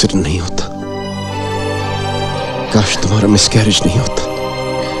वो एक्सीडेंट नहीं होता, काश तुम्हारा मिसकैरेज नहीं होता,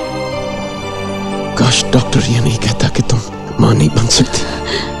 काश डॉक्टर ये नहीं कहता कि तुम मां नहीं बन सकती।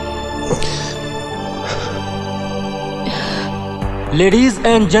 Ladies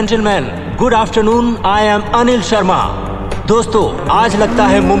and gentleman, good afternoon. I am Anil Sharma. दोस्तों, आज लगता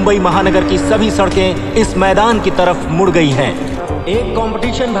है मुंबई महानगर की सभी सड़कें इस मैदान की तरफ मुड़ गई हैं। एक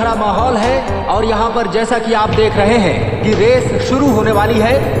कंपटीशन भरा माहौल है और यहाँ पर जैसा कि आप देख रहे हैं कि रेस शुरू होने वाली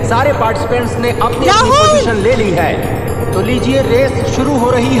है। सारे पार्टिसिपेंट्स ने अपनी पोजीशन ले ली है, तो लीजिए रेस शुरू हो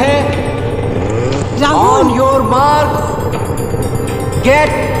रही है। On your mark, get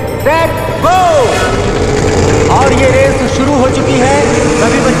set, गो। और ये रेस शुरू हो चुकी है।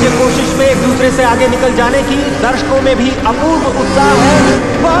 सभी बच्चे कोशिश में एक दूसरे से आगे निकल जाने की। दर्शकों में भी अपूर्व उत्साह है।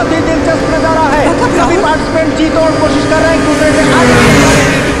 बहुत ही दिलचस्प नजारा है। सभी पार्टिसिपेंट जी तोड़ कोशिश कर रहे हैं एक दूसरे से आगे निकल जाने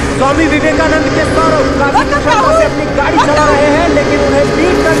की। स्वामी विवेकानंद के सौरभ काफी कुशलता से अपनी गाड़ी चला रहे हैं, लेकिन उन्हें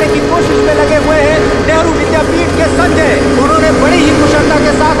बीट करने की कोशिश में लगे हुए हैं नेहरू विद्यापीठ के संजय। उन्होंने बड़ी ही कुशलता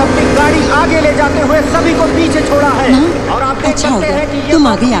के साथ अपनी गाड़ी आगे ले जाते हुए सभी को पीछे छोड़ा है। और आप देख सकते हैं कि तुम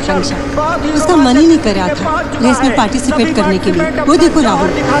आ गई आकांक्षा। उसका मन ही नहीं कर रहा था रेस में पार्टिसिपेट करने के लिए। वो देखो राहुल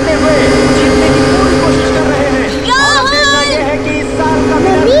दिखाते हुए जीतने की पूरी कोशिश कर रहे हैं। और देखना यह है कि इस साल का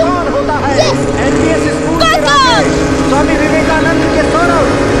विनर कौन होता है। एनबीएस स्कूल के राजेश, स्वामी विवेकानंद के सौरभ,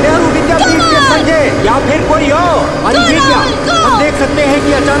 नेहरू विद्यापीठ के संजय, या फिर कोई और। और ये क्या, हम देख सकते हैं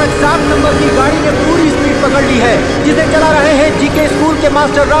कि अचानक 7 नंबर की गाड़ी ने पूरी स्पीड पकड़ ली है, जिसे चला रहे हैं जीके स्कूल के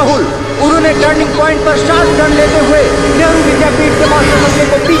मास्टर राहुल। उन्होंने टर्निंग पॉइंट पर शार्प टर्न लेते हुए नेहरू विद्यापीठ के मास्टर संजय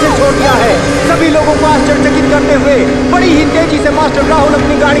को पीछे छोड़ दिया है। सभी लोगों को आश्चर्यचकित करते हुए बड़ी ही तेजी से मास्टर राहुल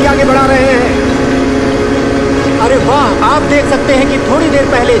अपनी गाड़ी आगे बढ़ा रहे हैं। अरे वाह, आप देख सकते हैं कि थोड़ी देर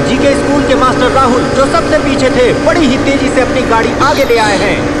पहले जीके स्कूल के मास्टर राहुल जो सबसे पीछे थे, बड़ी ही तेजी से अपनी गाड़ी आगे ले आए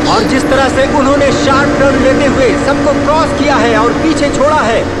हैं। और जिस तरह से उन्होंने शार्प टर्न लेते हुए सबको क्रॉस किया है और पीछे छोड़ा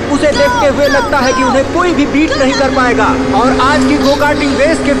है, उसे देखते हुए लगता है कि उन्हें कोई भी बीट नहीं कर पाएगा। और आज की गो कार्टिंग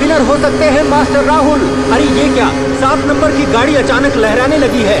रेस के विनर हो सकते हैं मास्टर राहुल। अरे ये क्या, 7 नंबर की गाड़ी अचानक लहराने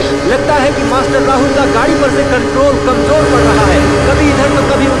लगी है। लगता है कि मास्टर राहुल का गाड़ी पर से कंट्रोल कमजोर पड़ रहा है। कभी इधर तो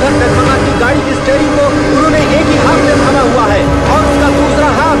कभी उधर डगमगाती गाड़ी की स्टीयरिंग को उन्होंने एक ही हाथ में थामा हुआ है और उसका दूसरा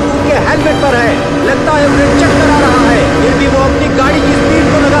हाथ उनके हेलमेट पर है। लगता है उन्हें चक्कर आ रहा है, फिर भी वो अपनी गाड़ी की स्पीड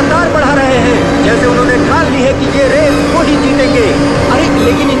को लगातार बढ़ा रहे हैं, जैसे उन्होंने ठान ली है कि ये रेस वो ही जीतेंगे। अरे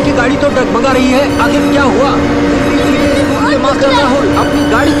लेकिन इनकी गाड़ी तो डगमगा रही है, आखिर क्या हुआ? मास्टर राहुल अपनी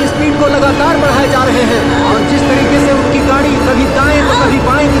गाड़ी की स्पीड को लगातार बढ़ाए जा रहे हैं और जिस तरीके से उनकी गाड़ी कभी दाएं तो कभी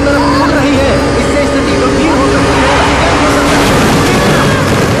बाएं की तरफ मुड़ रही है, इससे स्थिति गंभीर हो सकती है।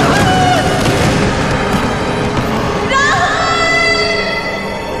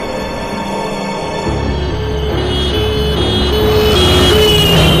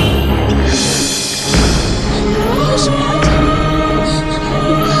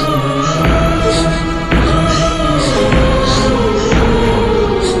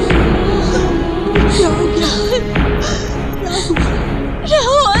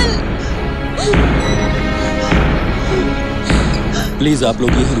 प्लीज आप लोग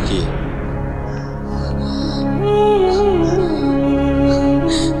यहीं रुकिए।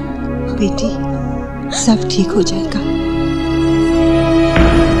 बेटी, सब ठीक हो जाएगा।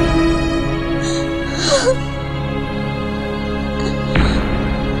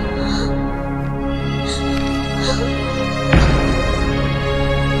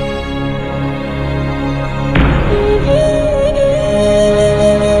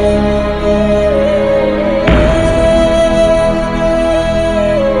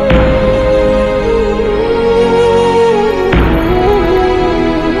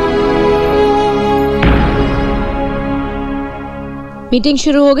 मीटिंग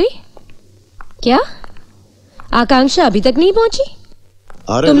शुरू हो गई क्या? आकांक्षा अभी तक नहीं पहुंची?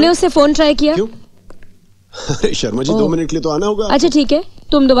 तुमने उससे फोन ट्राई किया? क्यों? अरे शर्मा जी 2 मिनट के लिए तो आना होगा। अच्छा ठीक है,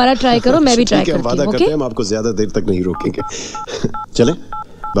 तुम दोबारा ट्राई करो, मैं भी ट्राई करती हूँ। वादा करते हैं हम आपको ज्यादा देर तक नहीं रोकेंगे। चलें?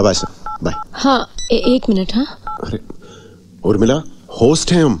 Bye bye sir, bye. हाँ 1 मिनट। हाँ अरे उर्मिला,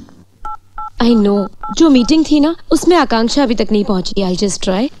 होस्ट हैं हम। आई नो, जो मीटिंग थी ना उसमें आकांक्षा अभी तक नहीं पहुंची। I just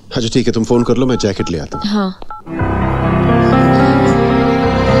try. अच्छा ठीक है, तुम फोन कर लो, मैं जैकेट ले आता हूँ। हाँ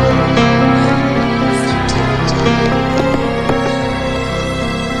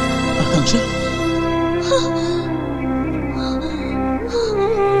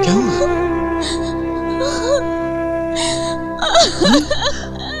क्या हुआ?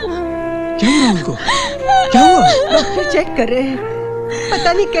 क्या हुआ उनको? क्या हुआ? डॉक्टर चेक कर रहे हैं,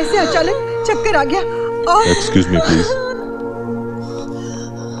 पता नहीं कैसे अचानक चक्कर आ गया। और एक्सक्यूज मी प्लीज।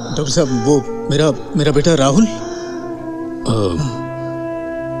 डॉक्टर साहब, वो मेरा बेटा राहुल।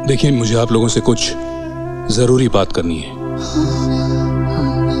 देखिए, मुझे आप लोगों से कुछ जरूरी बात करनी है।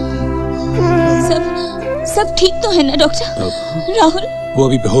 सब ठीक तो है ना डॉक्टर? राहुल वो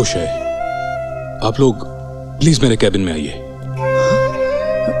अभी बेहोश है। आप लोग प्लीज मेरे कैबिन में आइए।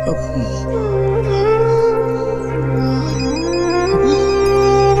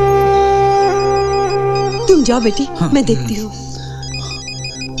 तुम जाओ बेटी, मैं देखती हूँ।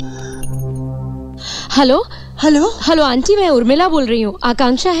 हेलो हेलो हेलो आंटी, मैं उर्मिला बोल रही हूँ।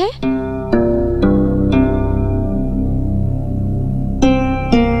 आकांक्षा है?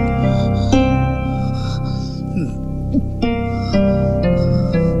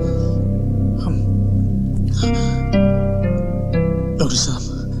 डॉक्टर साहब,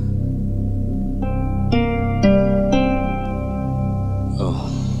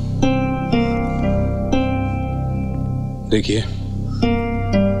 देखिए,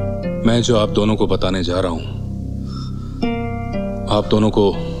 मैं जो आप दोनों को बताने जा रहा हूं, आप दोनों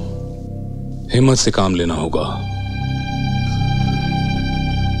को हिम्मत से काम लेना होगा।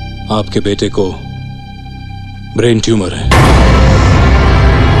 आपके बेटे को ब्रेन ट्यूमर है।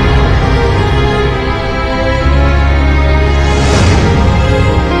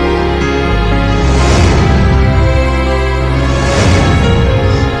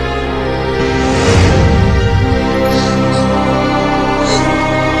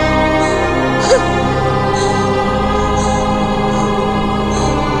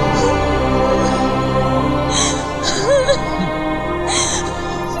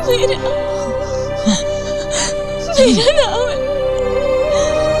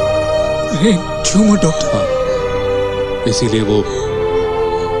 Tumour doctor. हाँ, इसीलिए वो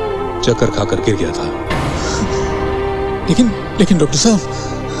चक्कर खाकर गिर गया था। लेकिन डॉक्टर साहब,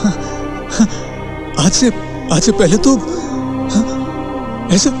 आज से पहले तो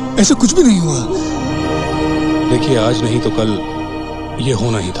ऐसा कुछ भी नहीं हुआ। देखिए, आज नहीं तो कल ये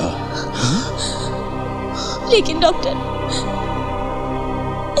होना ही था। लेकिन डॉक्टर,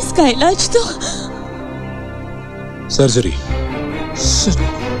 इसका इलाज तो सर्जरी।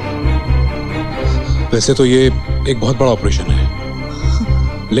 वैसे तो ये एक बहुत बड़ा ऑपरेशन है,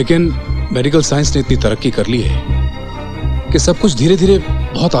 लेकिन मेडिकल साइंस ने इतनी तरक्की कर ली है कि सब कुछ धीरे धीरे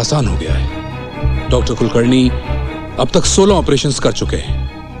बहुत आसान हो गया है। डॉक्टर कुलकर्णी अब तक 16 ऑपरेशंस कर चुके हैं,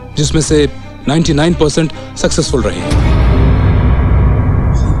 जिसमें से 99% सक्सेसफुल रहे हैं।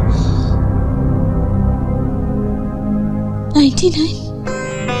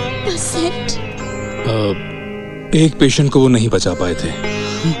 99%? एक पेशेंट को वो नहीं बचा पाए थे,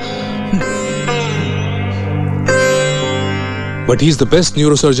 but he's the best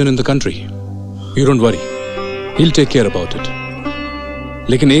neurosurgeon in the country. You don't worry, he'll take care about it.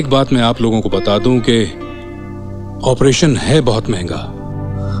 लेकिन एक बात मैं आप लोगों को बता दूं कि ऑपरेशन है बहुत महंगा।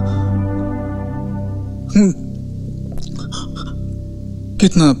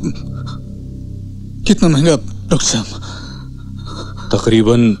 कितना महंगा डॉक्टर साहब?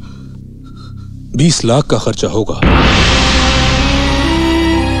 तकरीबन 20 लाख का खर्चा होगा।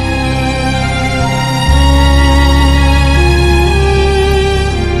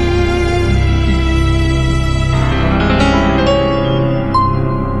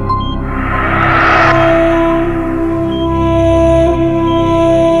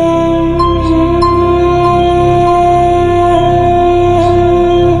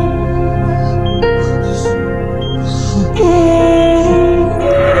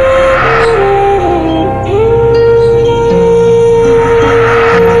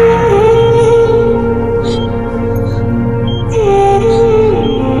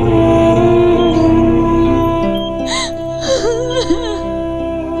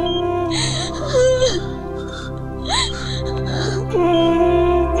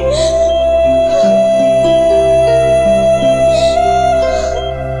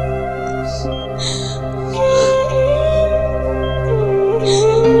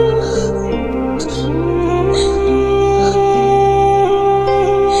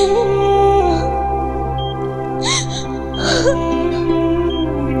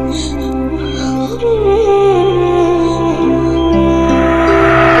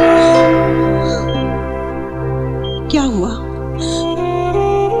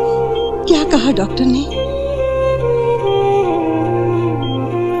 कहा डॉक्टर ने?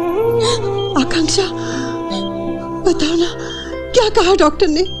 आकांक्षा, बताओ ना, क्या कहा डॉक्टर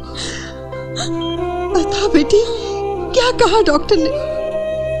ने? बता बेटी, क्या कहा डॉक्टर ने?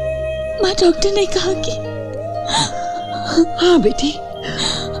 माँ, डॉक्टर ने कहा कि हाँ बेटी,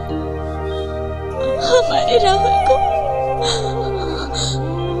 हमारे राहुल को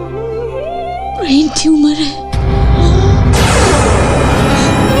ब्रेन ट्यूमर है।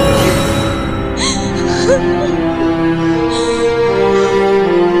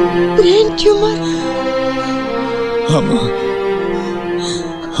 Brain tumour? हाँ माँ,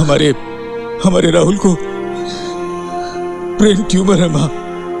 हमारे राहुल को ब्रेन ट्यूमर है माँ,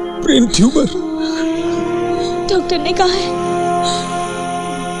 ब्रेन ट्यूमर। डॉक्टर ने कहा है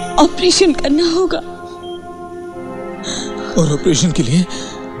ऑपरेशन करना होगा। और ऑपरेशन के लिए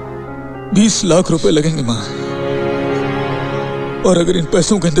 20 लाख रुपए लगेंगे माँ। और अगर इन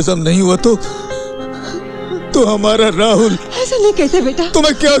पैसों का इंतजाम नहीं हुआ तो हमारा राहुल। ऐसा नहीं कहते बेटा। तो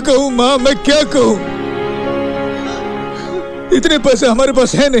मैं क्या कहूँ माँ, मैं क्या कहूँ? इतने पैसे हमारे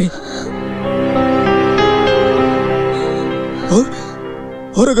पास है नहीं।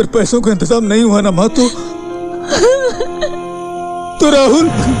 और अगर पैसों का इंतजाम नहीं हुआ ना माँ तो राहुल।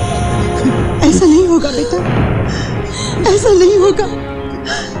 ऐसा नहीं होगा बेटा, ऐसा नहीं होगा।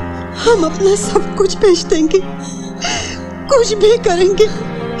 हम अपना सब कुछ बेच देंगे, कुछ भी करेंगे,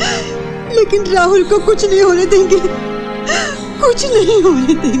 लेकिन राहुल को कुछ नहीं होने देंगे, कुछ नहीं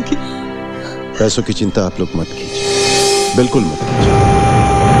होने देंगे। पैसों की चिंता आप लोग मत कीजिए, बिल्कुल मत कीजिए।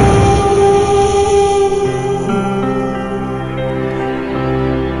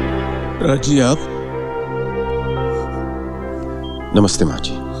 राज जी, आप? नमस्ते माँ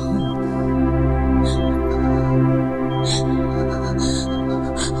जी।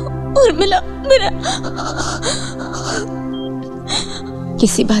 उर्मिला, मेरा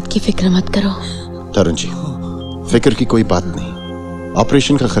किसी बात की फिक्र मत करो। तरुण जी, फिक्र की कोई बात नहीं।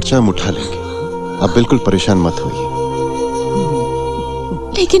 ऑपरेशन का खर्चा हम उठा लेंगे, आप बिल्कुल परेशान मत होइए।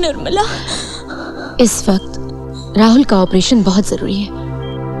 लेकिन उर्मिला, इस वक्त राहुल का ऑपरेशन बहुत जरूरी है।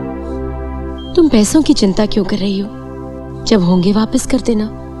 तुम पैसों की चिंता क्यों कर रही हो? जब होंगे वापस कर देना।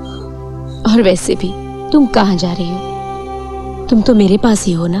 और वैसे भी तुम कहाँ जा रही हो? तुम तो मेरे पास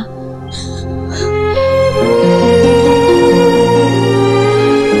ही हो ना।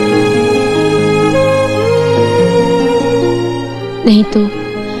 नहीं तो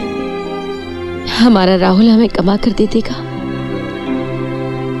हमारा राहुल हमें कमा कर दे देगा।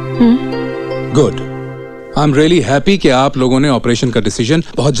 Good, I am really happy कि आप लोगों ने ऑपरेशन का डिसीजन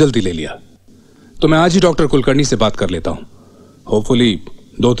बहुत जल्दी ले लिया। तो मैं आज ही डॉक्टर कुलकर्णी से बात कर लेता हूं। होपफुली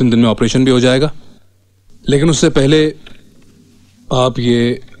 2-3 दिन में ऑपरेशन भी हो जाएगा। लेकिन उससे पहले आप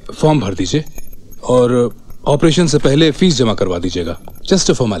ये फॉर्म भर दीजिए और ऑपरेशन से पहले फीस जमा करवा दीजिएगा।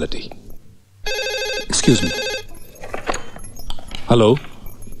 Just a formality. Excuse me. Hello.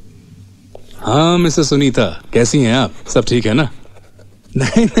 हाँ मिसेस सुनीता, कैसी हैं आप? सब ठीक है ना?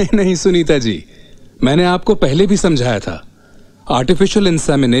 नहीं नहीं नहीं सुनीता जी, मैंने आपको पहले भी समझाया था। आर्टिफिशियल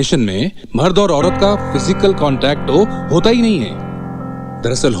इंसेमिनेशन में मर्द और औरत का फिजिकल कांटेक्ट तो होता ही नहीं है।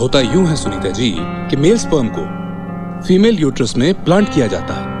 दरअसल होता यूं है सुनीता जी कि मेल स्पर्म को फीमेल यूट्रस में प्लांट किया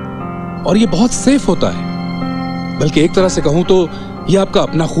जाता है और ये बहुत सेफ होता है। बल्कि एक तरह से कहूं तो ये आपका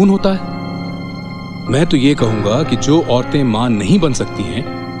अपना खून होता है। मैं तो ये कहूंगा कि जो औरतें मां नहीं बन सकती हैं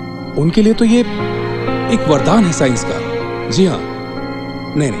उनके लिए तो ये एक वरदान है साइंस का। जी हाँ,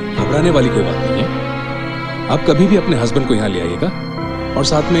 नहीं नहीं घबराने वाली कोई बात नहीं है। आप कभी भी अपने हस्बैंड को यहाँ ले आइएगा और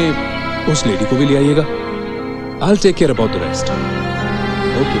साथ में उस लेडी को भी ले आइएगा। I'll take care about the rest.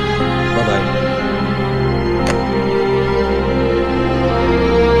 Okay, bye bye.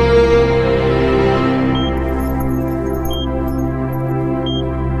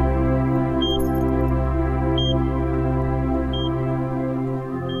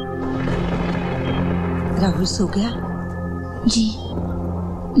 Rahul सो गया? जी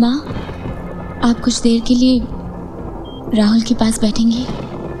माँ, आप कुछ देर के लिए राहुल के पास बैठेंगी?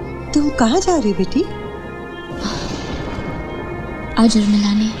 तुम कहाँ जा रही बेटी? आज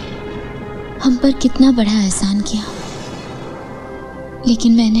उर्मिला ने हम पर कितना बड़ा एहसान किया,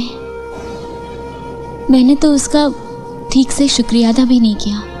 लेकिन मैंने तो उसका ठीक से शुक्रिया अदा भी नहीं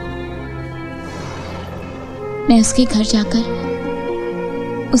किया। मैं उसके घर जाकर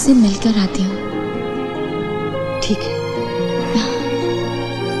उसे मिलकर आती हूँ। ठीक है।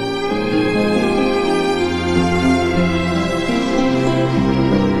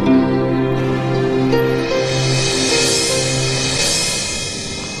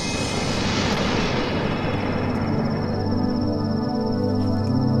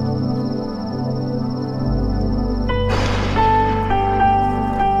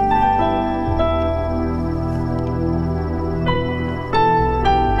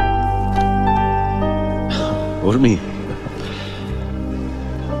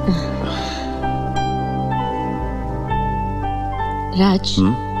 राज,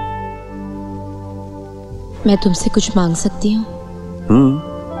 मैं तुमसे कुछ मांग सकती हूँ?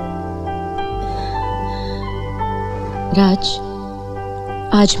 राज,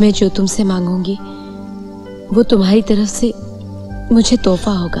 आज मैं जो तुमसे मांगूंगी वो तुम्हारी तरफ से मुझे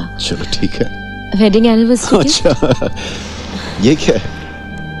तोहफा होगा। चलो ठीक है। Wedding anniversary. अच्छा, ये क्या है?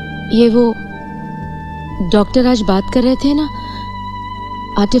 ये वो डॉक्टर आज बात कर रहे थे ना,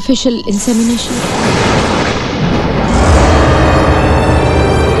 आर्टिफिशियल इंसेमिनेशन।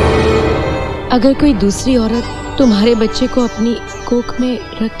 अगर कोई दूसरी औरत तुम्हारे बच्चे को अपनी कोख में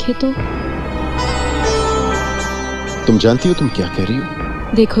रखे तो? तुम जानती हो तुम क्या कह रही हो?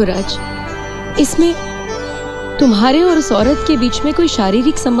 देखो राज, इसमें तुम्हारे और उस औरत के बीच में कोई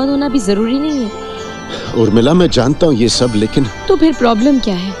शारीरिक संबंध होना भी जरूरी नहीं है। उर्मिला, मैं जानता हूँ ये सब, लेकिन तो फिर प्रॉब्लम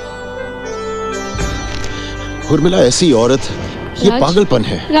क्या है? उर्मिला, ऐसी औरत, ये पागलपन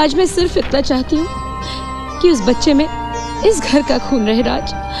है। राज, मैं सिर्फ इतना चाहती हूँ कि उस बच्चे में इस घर का खून रहे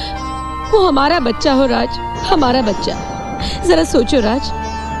राज। वो हमारा बच्चा हो राज, हमारा बच्चा। जरा सोचो राज,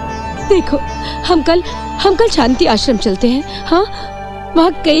 देखो हम कल शांति आश्रम चलते हैं। हाँ,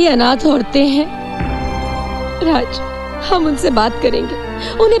 वहाँ कई अनाथ औरतें हैं राज, हम उनसे बात करेंगे,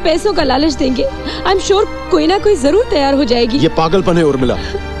 उन्हें पैसों का लालच देंगे। आई एम श्योर कोई ना कोई जरूर तैयार हो जाएगी। ये पागलपन है उर्मिला।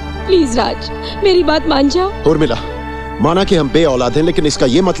 प्लीज राज, मेरी बात मान जाओ। उर्मिला, माना कि हम बे औलाद हैं, लेकिन इसका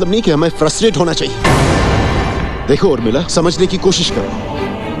ये मतलब नहीं कि हमें फ्रस्ट्रेट होना चाहिए। देखो उर्मिला, समझने की कोशिश करो।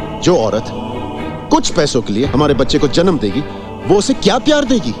 जो औरत कुछ पैसों के लिए हमारे बच्चे को जन्म देगी, वो उसे क्या प्यार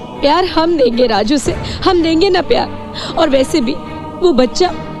देगी? प्यार हम देंगे राजू से, हम देंगे ना प्यार। और वैसे भी वो बच्चा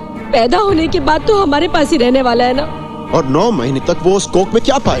पैदा होने के बाद तो हमारे पास ही रहने वाला है ना। और 9 महीने तक वो उस कोख में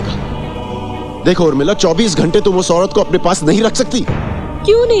क्या पाएगा? देखो उर्मिला, 24 घंटे तुम उस औरत को अपने पास नहीं रख सकती।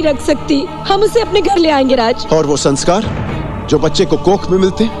 क्यों नहीं रख सकती? हम उसे अपने घर ले आएंगे राज। और वो संस्कार जो बच्चे को कोख में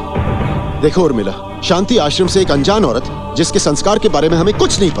मिलते? देखो उर्मिला, शांति आश्रम से एक अनजान औरत जिसके संस्कार के बारे में हमें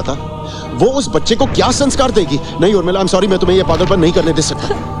कुछ नहीं पता, वो उस बच्चे को क्या संस्कार देगी? नहीं उर्मिला, आई एम सॉरी, मैं तुम्हें ये पागलपन नहीं करने दे सकता।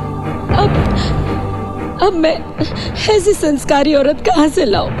 अब मैं ऐसी संस्कारी औरत कहाँ से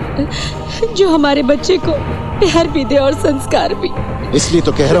लाऊं जो हमारे बच्चे को प्यार भी दे और संस्कार भी? इसलिए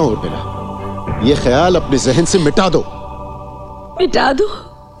तो कह रहा हूँ उर्मिला, ये ख्याल अपने जहन से मिटा दो। मिटा दो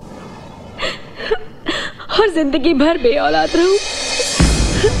और जिंदगी भर बे औलाद रहूं?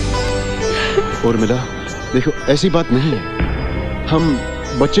 उर्मिला, देखो ऐसी बात नहीं है। हम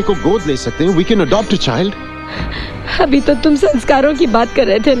बच्चे को गोद ले सकते हैं। We can adopt a child. अभी तो तुम संस्कारों की बात कर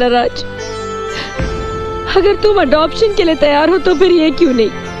रहे थे ना राज। अगर तुम अडॉप्शन के लिए तैयार हो तो फिर ये क्यों नहीं?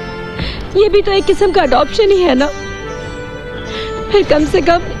 ये भी तो एक किस्म का अडॉप्शन ही है ना। फिर कम से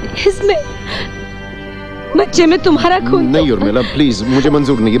कम इसमें बच्चे में तुम्हारा खून। नहीं उर्मिला, प्लीज, मुझे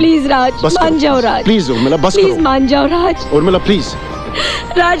मंजूर नहीं है। प्लीज राज, मान जाओ राज। प्लीज उर्मिला, बस करो। प्लीज मान जाओ राज। उर्मिला प्लीज।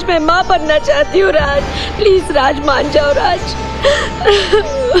 राज, मैं माँ बनना चाहती हूँ राज। प्लीज राज, मान जाओ राज।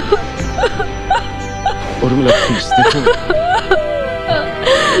 उर्मिला प्लीज, देखो।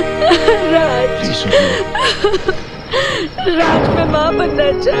 राज, प्लीज उर्मिला। राज, मैं माँ बनना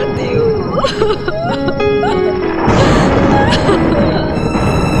चाहती हूँ।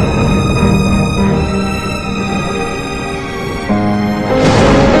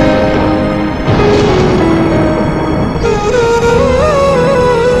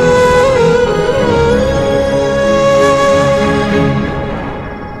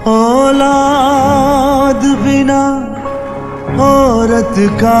 औलाद बिना औरत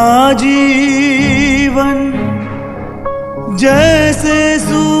का जीवन जैसे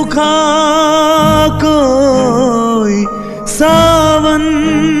सूखा कोई सावन,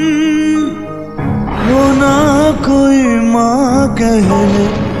 हो ना कोई माँ कहने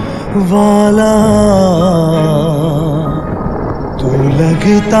वाला, तो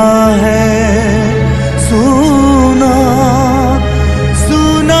लगता है सुना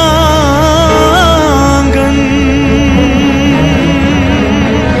सुना आंगन।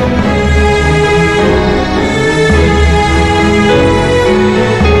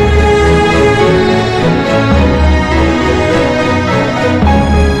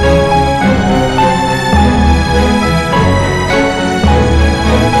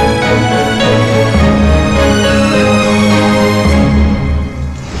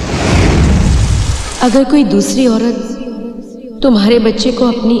 अगर कोई दूसरी औरत तुम्हारे बच्चे को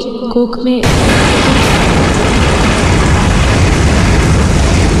अपनी कोख में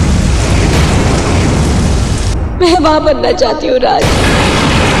मैं वहां बनना चाहती हूँ राज।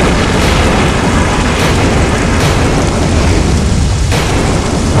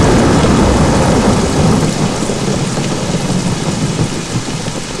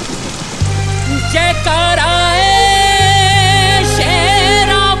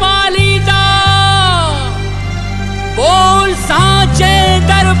 बोल साथ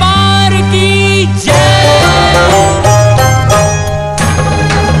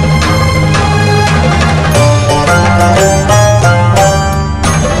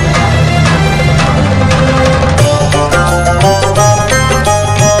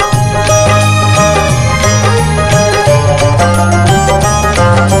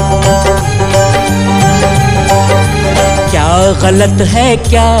गलत है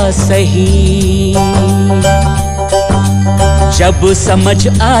क्या सही, जब समझ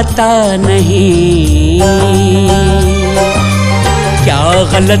आता नहीं। क्या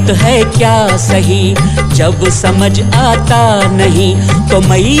गलत है क्या सही, जब समझ आता नहीं। तो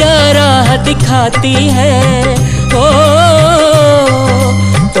मैया राह दिखाती है, ओ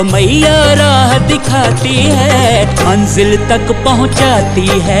तो मैया राह दिखाती है, मंजिल तक पहुंचाती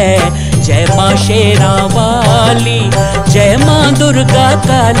है। जय माँ शेरा वाली, जय माँ दुर्गा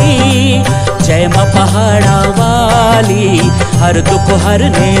काली, जय माँ पहाड़ा वाली, हर दुख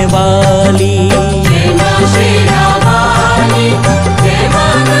हरने वाली। जय माँ शेरा वाली, जय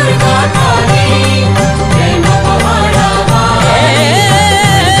माँ दुर्गा काली, जय माँ पहाड़ा वाली।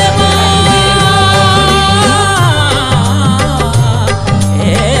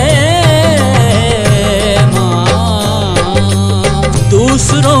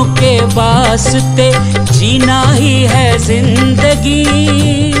 दूसरों के वास्ते जीना ही है जिंदगी,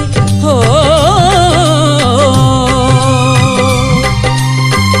 हो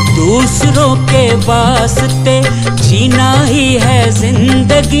दूसरों के वास्ते जीना ही है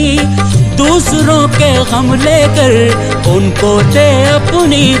जिंदगी। दूसरों के गम लेकर उनको दे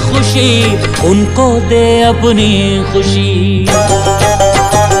अपनी खुशी, उनको दे अपनी खुशी।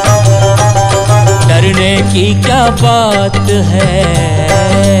 डरने की क्या बात है,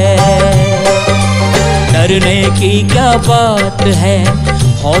 डरने की क्या बात है।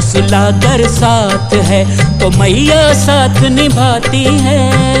 हौसला अगर साथ है तो मैया साथ निभाती है,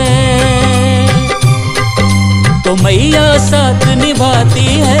 तो मैया साथ निभाती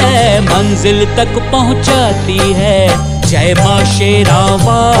है, मंजिल तक पहुंचाती है। जय माँ शेरा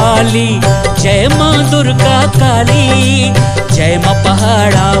वाली, जय माँ दुर्गा काली, जय माँ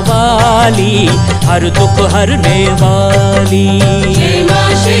पहाड़ा वाली, हर दुख हरने वाली। जय माँ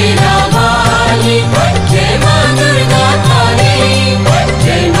शेरा वाली, जय माँ दुर्गा काली,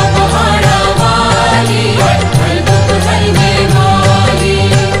 जय माँ पहाड़ा वाली, हर दुख हरने वाली,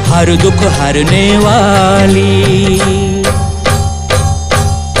 हर दुख हरने वाली।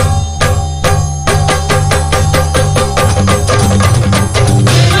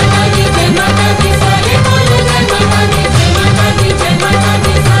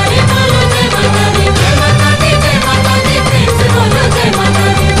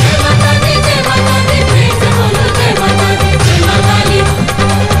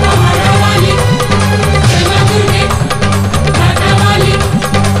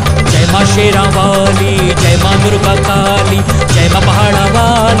 शेरा वाली, जय माँ दुर्गा काली, जय माँ पहाड़ा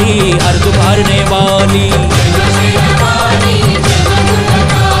वाली, हर दुख हरने वाली।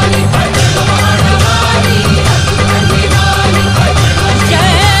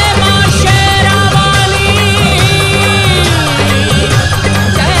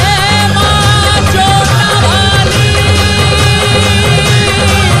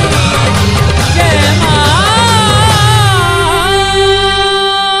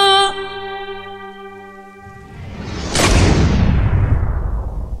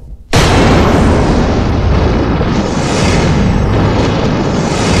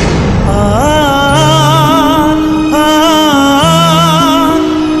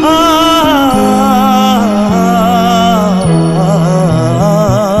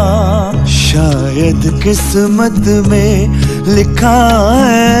 किस्मत में लिखा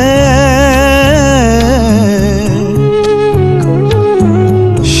है,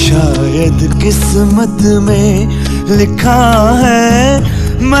 शायद किस्मत में लिखा है,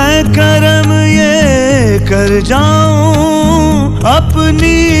 मैं करम ये कर जाऊं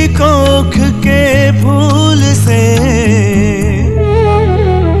अपनी कोख के फूल से।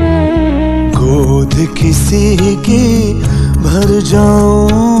 गोद किसी की भर जाऊं,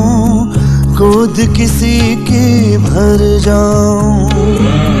 गोद किसी की भर जाऊं।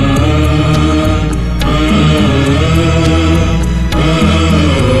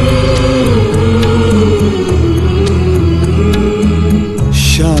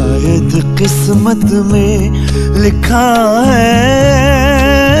 शायद किस्मत में लिखा है।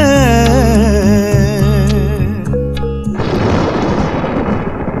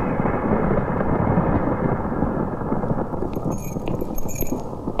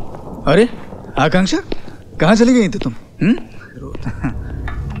 अरे आकांक्षा, कहाँ चली गई थी तुम?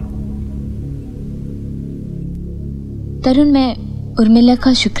 तरुण, मैं उर्मिला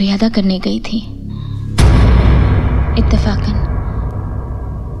का शुक्रिया अदा करने गई थी। इत्तेफाकन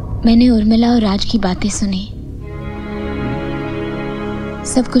मैंने उर्मिला और राज की बातें सुनी।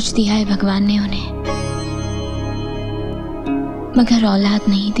 सब कुछ दिया है भगवान ने उन्हें, मगर औलाद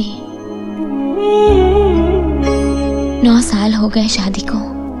नहीं दी। 9 साल हो गए शादी को।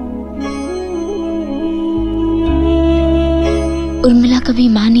 उर्मिला कभी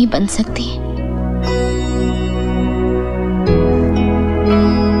मां नहीं बन सकती।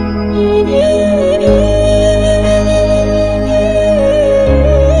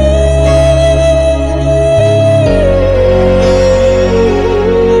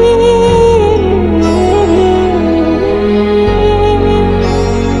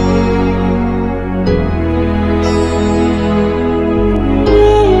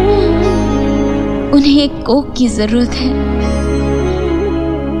 उन्हें एक कोक की जरूरत है,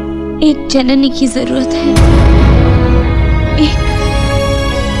 एक जननी की जरूरत है, एक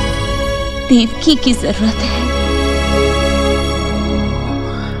देवकी की जरूरत है।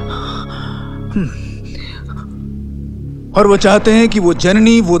 और वो चाहते हैं कि वो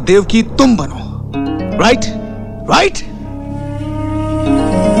जननी, वो देवकी तुम बनो। Right right.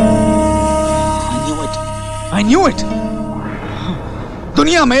 I knew it.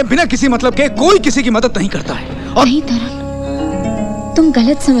 दुनिया में बिना किसी मतलब के कोई किसी की मदद नहीं करता है। और नहीं तरुण, तुम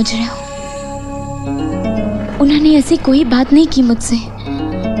गलत समझ रहे हो। उन्होंने ऐसी कोई बात नहीं की मुझसे।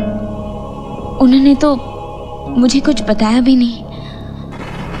 उन्होंने तो मुझे कुछ बताया भी नहीं।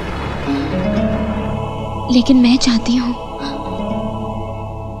 लेकिन मैं चाहती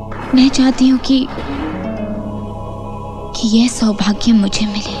हूं कि यह सौभाग्य मुझे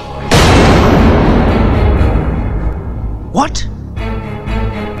मिले। What?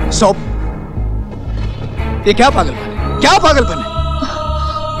 ये क्या पागलपन है? क्या पागलपन है?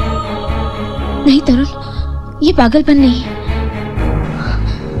 नहीं तरुण, ये पागलपन नहीं है।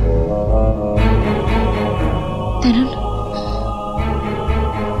 तरुण,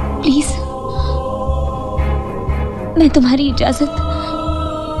 प्लीज, मैं तुम्हारी इजाजत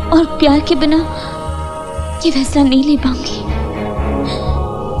और प्यार के बिना ये फैसला नहीं ले पाऊंगी।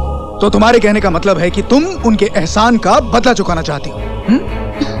 तो तुम्हारे कहने का मतलब है कि तुम उनके एहसान का बदला चुकाना चाहती हो?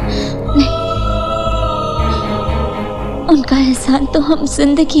 नहीं, उनका एहसान तो हम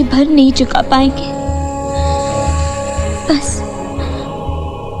जिंदगी भर नहीं चुका पाएंगे। बस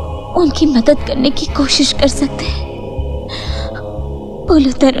उनकी मदद करने की कोशिश कर सकते हैं।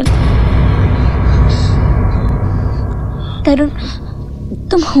 बोलो तरुण, तरुण,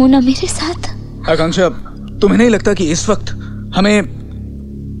 तुम हो ना मेरे साथ? आकांक्षा, तुम्हें नहीं लगता कि इस वक्त हमें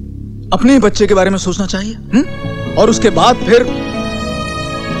अपने बच्चे के बारे में सोचना चाहिए? और उसके बाद फिर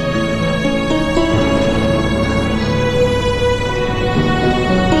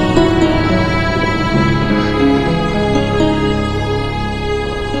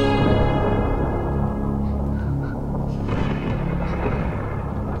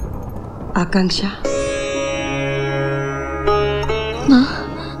आकांक्षा, माँ,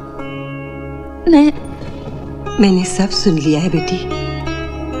 मैंने सब सुन लिया है बेटी।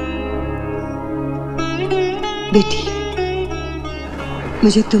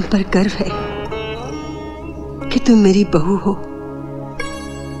 मुझे तुम पर गर्व है कि तुम मेरी बहू हो,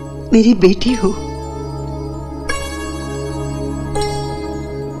 मेरी बेटी हो।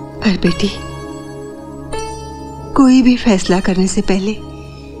 पर बेटी, कोई भी फैसला करने से पहले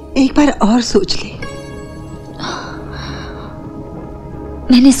एक बार और सोच ले।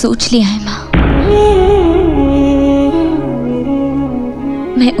 मैंने सोच लिया है माँ।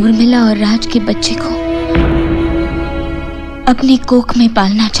 मैं उर्मिला और राज के बच्चे को अपनी कोख में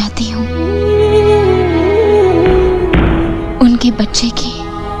पालना चाहती हूँ। उनके बच्चे की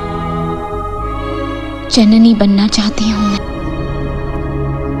जननी बनना चाहती हूँ मैं।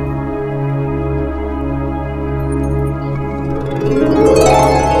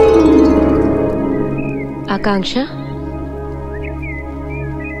 आकांक्षा,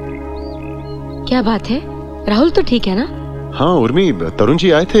 क्या बात है? राहुल तो ठीक है ना? हाँ उर्मी, तरुण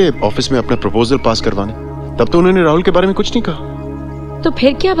जी आए थे ऑफिस में अपना प्रपोजल पास करवाने। तब तो उन्होंने राहुल के बारे में कुछ नहीं कहा। तो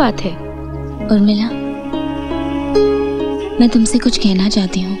फिर क्या बात है? उर्मिला, मैं तुमसे कुछ कहना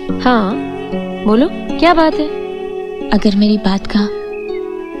चाहती हूँ। हाँ बोलो, क्या बात है? अगर मेरी बात का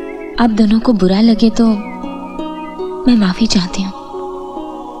आप दोनों को बुरा लगे तो मैं माफी चाहती हूँ।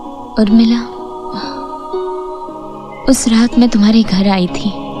 उर्मिला, उस रात मैं तुम्हारे घर आई थी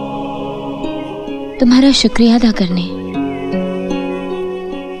तुम्हारा शुक्रिया अदा करने,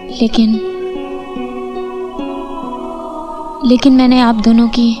 लेकिन मैंने आप दोनों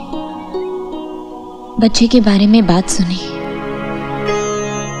की बच्चे के बारे में बात सुनी।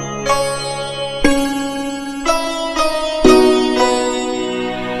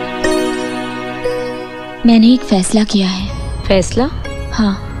 मैंने एक फैसला किया है। फैसला?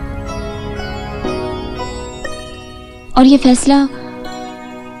 हाँ, और ये फैसला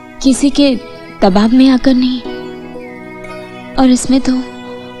किसी के दबाव में आकर नहीं, और इसमें तो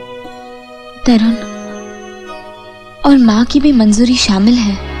तरुण और माँ की भी मंजूरी शामिल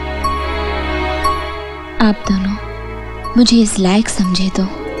है। आप दोनों मुझे इस लायक समझे तो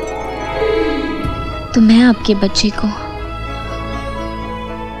मैं आपके बच्चे को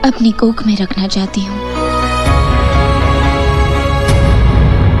अपनी कोख में रखना चाहती हूँ।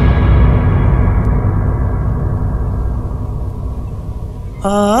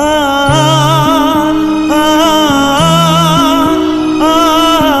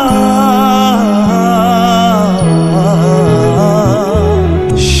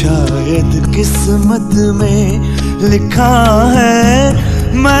 शायद किस्मत में लिखा है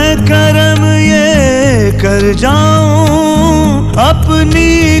मैं कर्म ये कर जाऊं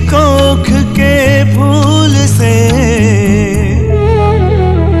अपनी कोख के फूल से,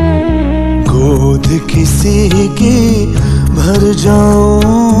 गोद किसी की भर जाऊं,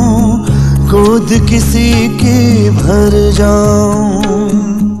 गोद किसी की भर जाऊं।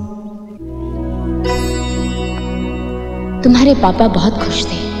 तुम्हारे पापा बहुत खुश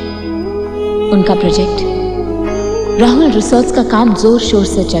थे। उनका प्रोजेक्ट राहुल रिसोर्ट्स का काम जोर शोर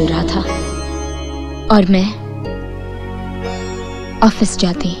से चल रहा था और मैं ऑफिस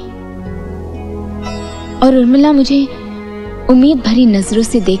जाती और उर्मिला मुझे उम्मीद भरी नजरों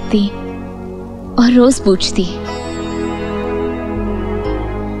से देखती और रोज पूछती,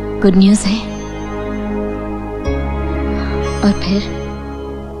 गुड न्यूज़ है? और फिर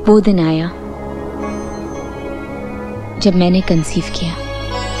वो दिन आया जब मैंने कंसीव किया।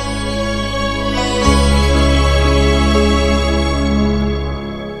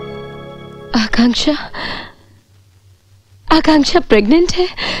 आकांक्षा प्रेग्नेंट है।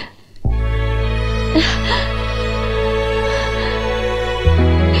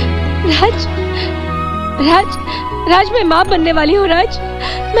 राज मैं माँ बनने वाली हूँ। राज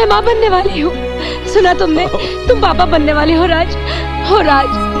मैं माँ बनने वाली हूँ। सुना तुमने? तुम पापा बनने वाले हो राज। हो राज,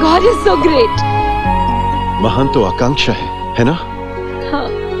 गॉड इज सो ग्रेट। महान तो आकांक्षा है ना? हाँ।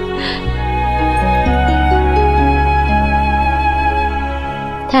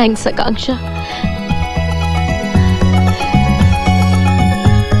 थैंक्स आकांक्षा।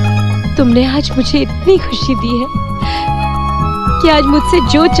 तुमने आज मुझे इतनी खुशी दी है कि आज मुझसे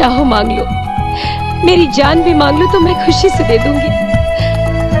जो चाहो मांग लो, मेरी जान भी मांग लो तो मैं खुशी से दे दूंगी।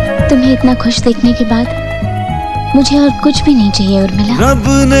 तुम्हें इतना खुश देखने के बाद मुझे और कुछ भी नहीं चाहिए उर्मिला। रब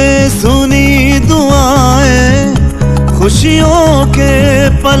ने सुनी दुआएं, खुशियों के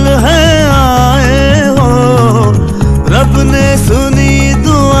पल हैं आए हो। रब ने सुनी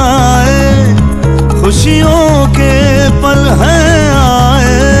दुआएं, खुशियों के पल हैं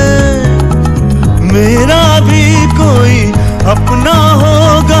आए। मेरा भी कोई अपना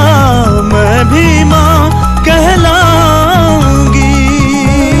होगा, मैं भी माँ कहलाऊंगी,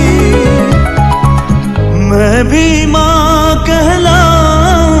 मैं भी माँ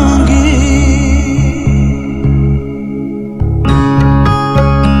कहलाऊंगी।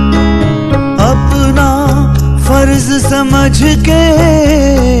 अपना फर्ज समझ के,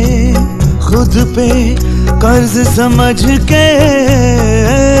 खुद पे कर्ज समझ के,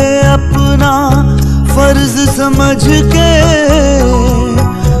 अपना फर्ज समझ के,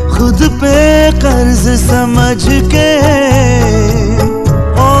 खुद पे कर्ज समझ के,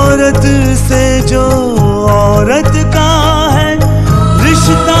 औरत से जो औरत का है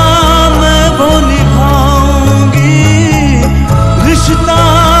रिश्ता मैं वो निभाऊंगी, रिश्ता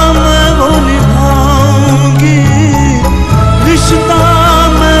मैं वो निभाऊंगी, रिश्ता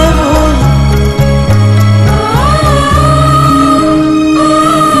मैं वो।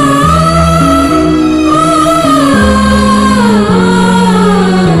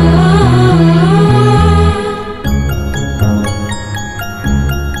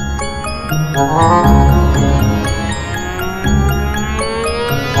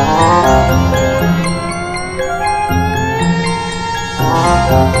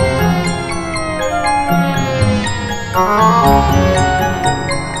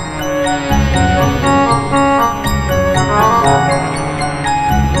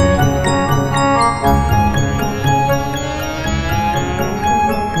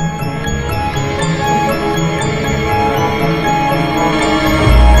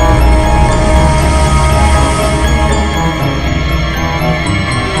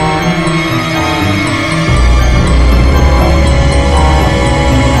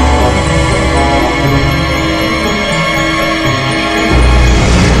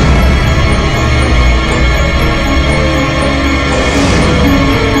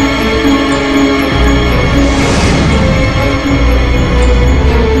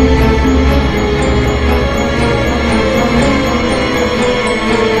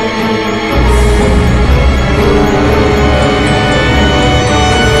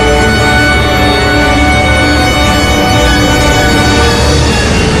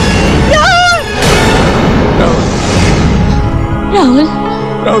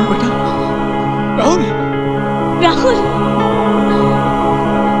 राहुल बेटा, राहुल, राहुल,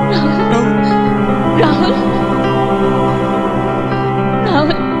 राहुल, राहुल,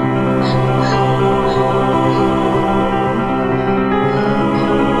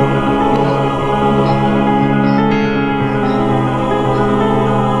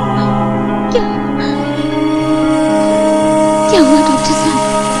 क्या हुआ डॉक्टर साहब?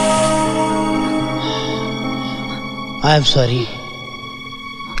 I am sorry.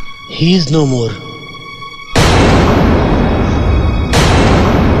 He is no more.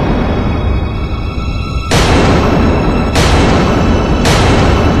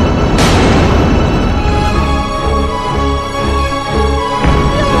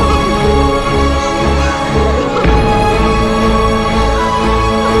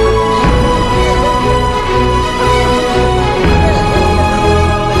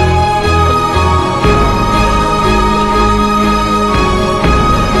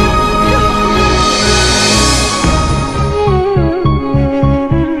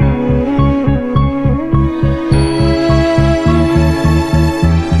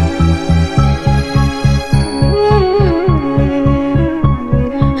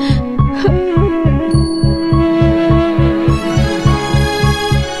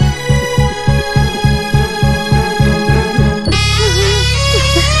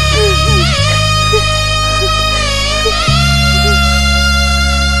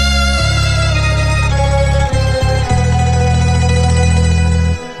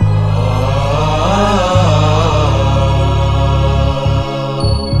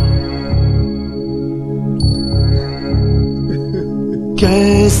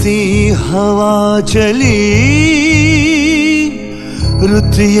 कैसी हवा चली,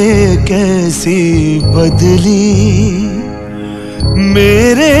 रुत ये कैसी बदली,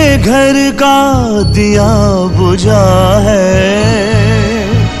 मेरे घर का दिया बुझा है,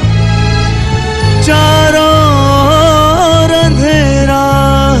 चारों ओर अंधेरा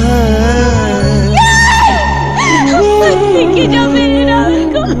है। लेके जाओ मेरे राहुल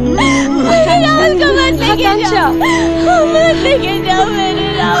को, मेरे राहुल को मत लेके जाओ, मत लेके जाओ मेरे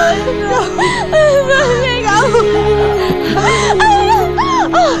राहुल को, मत लेके जाओ।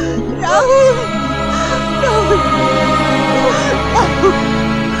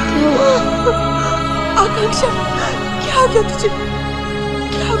 आकांक्षा, क्या हो गया तुझे?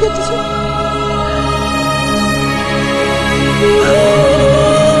 क्या हो गया तुझे?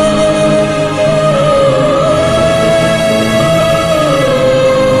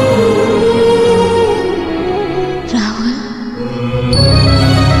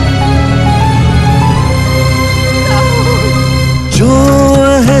 जो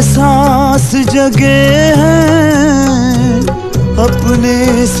एहसास जगे हैं अपने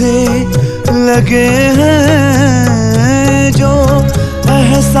से लगे हैं, जो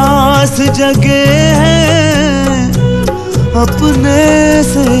एहसास जगे हैं अपने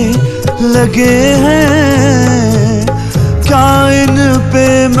से लगे हैं, क्या इन पे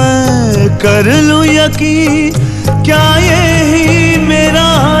मैं कर लूं यकीन, क्या यही मेरा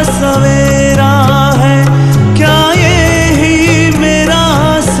सवेरा है, क्या यही मेरा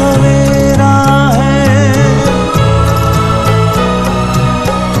सवेरा है।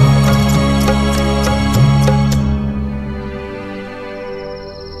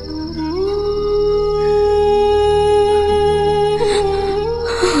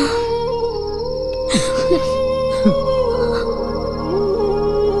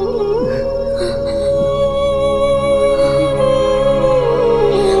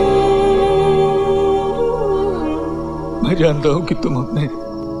 मैं जानता हूं कि तुम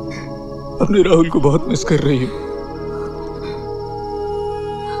अपने राहुल को बहुत मिस कर रही हो।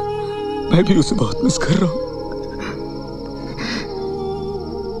 मैं भी उसे बहुत मिस कर रहा हूं।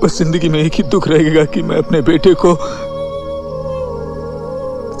 बस जिंदगी में एक ही दुख रहेगा कि मैं अपने बेटे को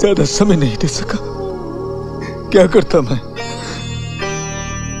ज्यादा समय नहीं दे सका। क्या करता मैं?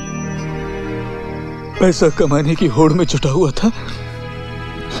 पैसा कमाने की होड़ में जुटा हुआ था,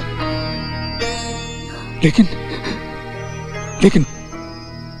 लेकिन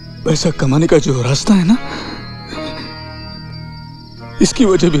पैसा कमाने का जो रास्ता है ना, इसकी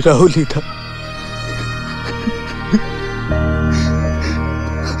वजह भी राहुल ही था।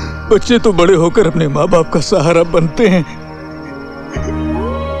 बच्चे तो बड़े होकर अपने माँ बाप का सहारा बनते हैं,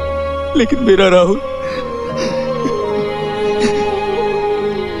 लेकिन मेरा राहुल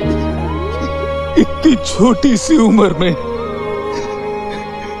इतनी छोटी सी उम्र में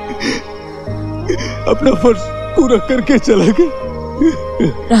अपना फर्ज पूरा करके चला गया।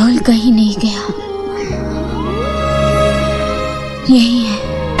 राहुल कहीं नहीं गया, यही है,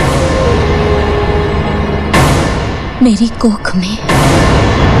 मेरी कोख में।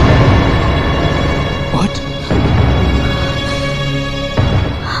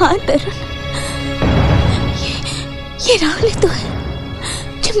 तरुण, ये राहुल ही तो है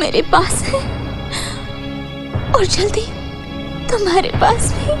जो मेरे पास है और जल्दी तुम्हारे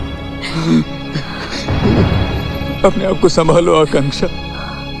पास भी। अपने आप को संभालो आकांक्षा,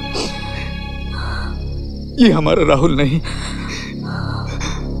 ये हमारा राहुल नहीं,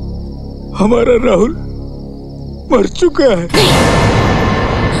 हमारा राहुल मर चुका है।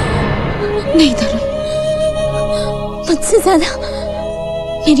 नहीं तरुण, मुझसे ज्यादा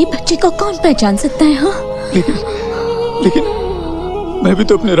मेरी बच्ची को कौन पहचान सकता है? हाँ, लेकिन मैं भी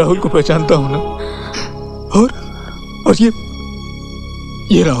तो अपने राहुल को पहचानता हूं ना। और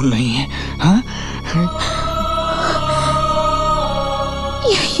ये राहुल नहीं है। हाँ,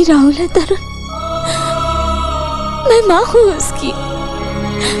 यही राहुल है तरुण, मैं माँ हूँ उसकी।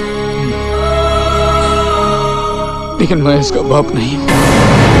 लेकिन मैं इसका बाप नहीं हूं।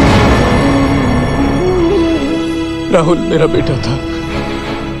 राहुल मेरा बेटा था,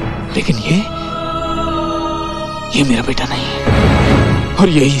 लेकिन ये मेरा बेटा नहीं है। और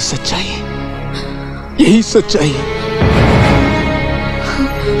यही सच्चाई है, यही सच्चाई है।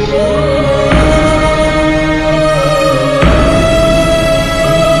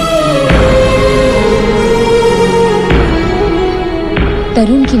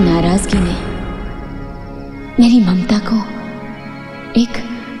 तरुण की नाराजगी ने मेरी ममता को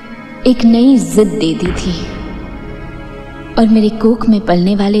एक नई जिद दे दी थी और मेरे कोख में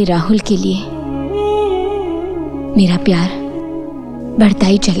पलने वाले राहुल के लिए मेरा प्यार बढ़ता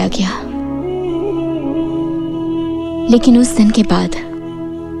ही चला गया। लेकिन उस दिन के बाद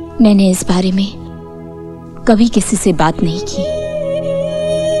मैंने इस बारे में कभी किसी से बात नहीं की,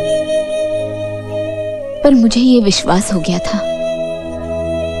 पर मुझे ये विश्वास हो गया था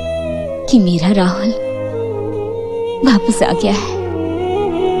कि मेरा राहुल वापस आ गया है।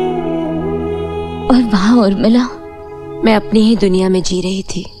 और वहां उर्मिला, मैं अपनी ही दुनिया में जी रही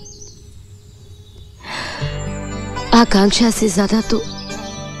थी। आकांक्षा से ज्यादा तो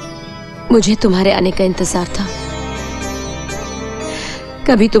मुझे तुम्हारे आने का इंतजार था।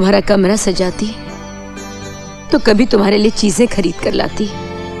 कभी तुम्हारा कमरा सजाती तो कभी तुम्हारे लिए चीजें खरीद कर लाती।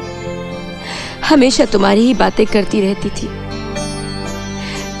 हमेशा तुम्हारी ही बातें करती रहती थी।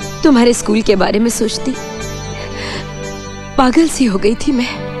 तुम्हारे स्कूल के बारे में सोचती पागल सी हो गई थी मैं।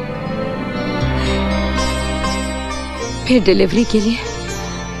 फिर डिलीवरी के लिए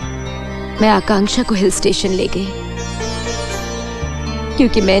मैं आकांक्षा को हिल स्टेशन ले गई,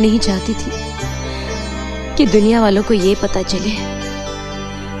 क्योंकि मैं नहीं चाहती थी कि दुनिया वालों को ये पता चले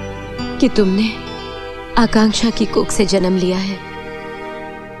कि तुमने आकांक्षा की कोख से जन्म लिया है।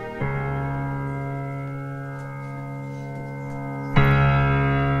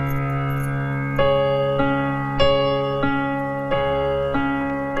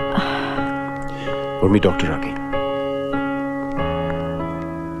 उर्मी डॉक्टर आ गई।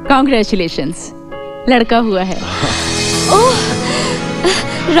 कॉन्ग्रेचुलेशंस, लड़का हुआ है। ओह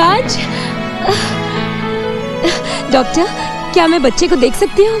राज, डॉक्टर क्या मैं बच्चे को देख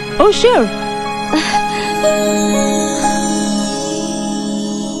सकती हूँ? Oh sure.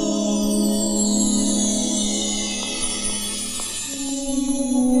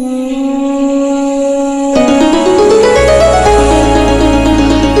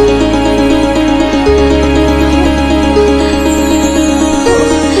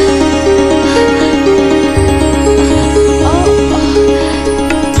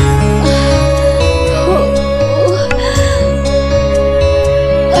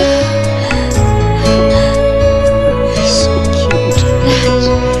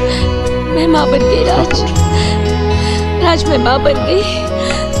 मैं माँ बन गई।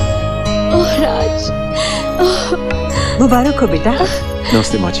 ओह राज, मुबारक हो बेटा।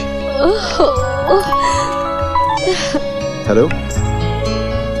 नमस्ते माँ जी। हेलो,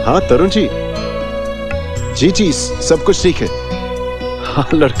 हाँ तरुण जी। जी सब कुछ ठीक है। हाँ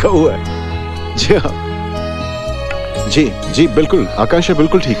लड़का हुआ है। जी हाँ जी बिल्कुल, आकांक्षा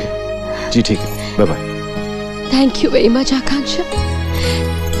बिल्कुल ठीक है जी। ठीक है, bye bye. Thank you very much Akanksha,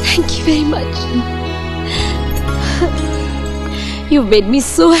 thank you very much. You made me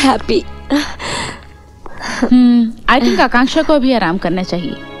so happy. I think आकांक्षा को भी आराम करना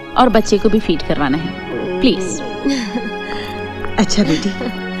चाहिए और बच्चे को भी फीड करवाना है, प्लीज। अच्छा बेटी,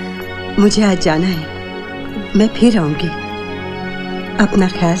 मुझे आज जाना है, मैं फिर आऊंगी। अपना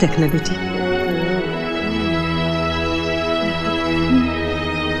ख्याल रखना बेटी।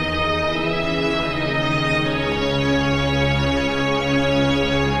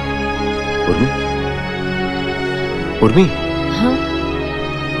 उर्मी, हाँ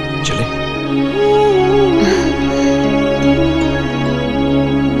चले।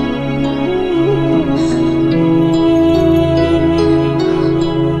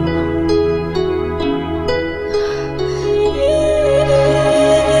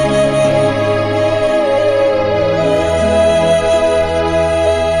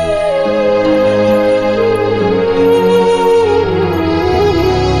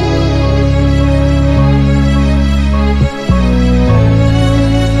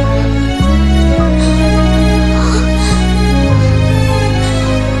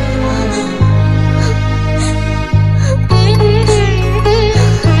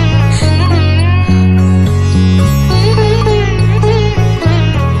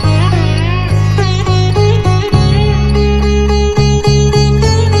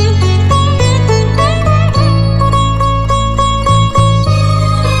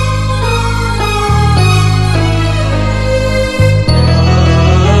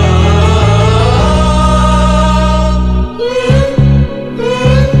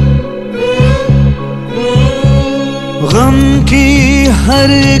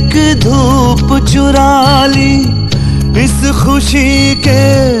 हर एक धूप चुरा ली इस खुशी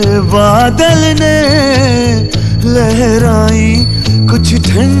के बादल ने, लहराई कुछ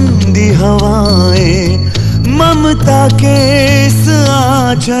ठंडी हवाएं ममता के इस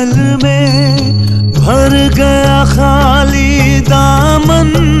आंचल में, भर गया खाली दामन,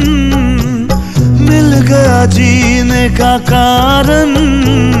 मिल गया जीने का कारण,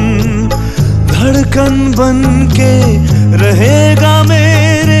 धड़कन बन के रहेगा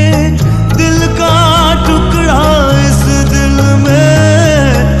मेरे दिल का टुकड़ा इस दिल में,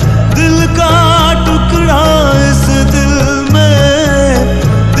 दिल का टुकड़ा इस दिल में,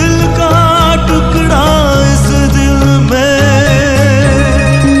 दिल का टुकड़ा इस दिल में।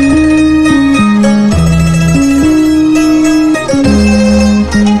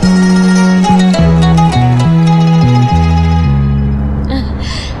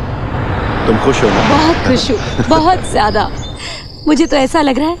 तुम खुश हो ना? बहुत खुश हूँ, बहुत ज्यादा। मुझे तो ऐसा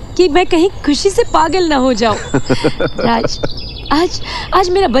लग रहा है कि मैं कहीं खुशी से पागल ना हो जाऊं। राज, आज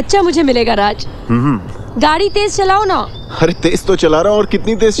मेरा बच्चा मुझे मिलेगा। राज, गाड़ी तेज चलाओ ना। अरे तेज तो चला रहा हूँ, और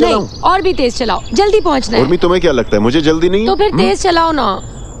कितनी तेज चलाऊं? और भी तेज चलाओ, जल्दी पहुंचना है। उर्मी, तुम्हें क्या लगता है मुझे जल्दी नहीं है? तो फिर तेज चलाओ ना।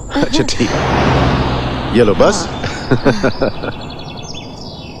 अच्छा ठीक, ये लो बस।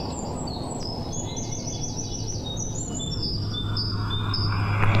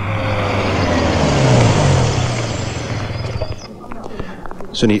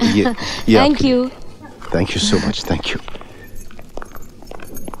 सुनिए, ये thank you. Thank you so much, thank you.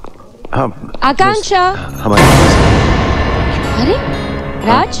 हाँ, आकांक्षा। हमारे अरे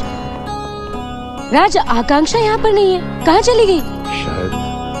राज, आकांक्षा यहाँ पर नहीं है, कहाँ चली गई? शायद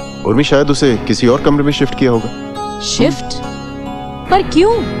उर्मी, शायद उसे किसी और कमरे में शिफ्ट किया होगा। शिफ्ट? पर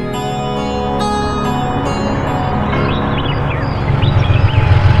क्यों?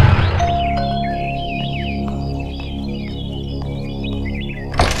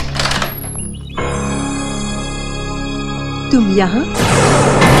 तुम यहाँ?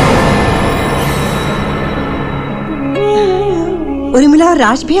 उर्मिला और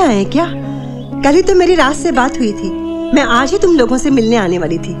राज भी आए हैं क्या? कल ही तो मेरी राज से बात हुई थी, मैं आज ही तुम लोगों से मिलने आने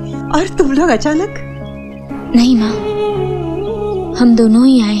वाली थी, और तुम लोग अचानक? नहीं माँ, हम दोनों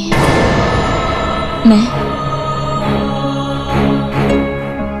ही आए हैं। मैं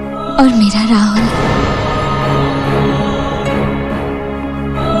और मेरा राहुल।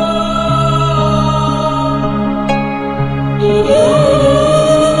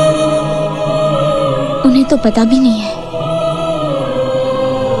 उन्हें तो पता भी नहीं है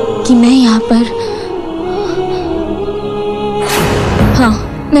कि मैं यहाँ पर। हाँ,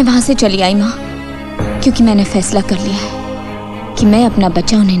 मैं वहां से चली आई माँ, क्योंकि मैंने फैसला कर लिया है कि मैं अपना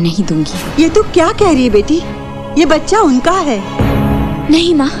बच्चा उन्हें नहीं दूंगी। ये तू क्या कह रही है बेटी? ये बच्चा उनका है।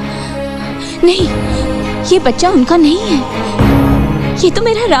 नहीं माँ, नहीं, ये बच्चा उनका नहीं है, ये तो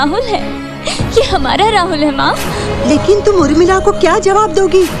मेरा राहुल है, ये हमारा राहुल है माँ। लेकिन तुम उर्मिला को क्या जवाब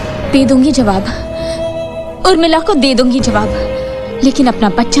दोगी? दे दूंगी जवाब, उर्मिला को दे दूंगी जवाब, लेकिन अपना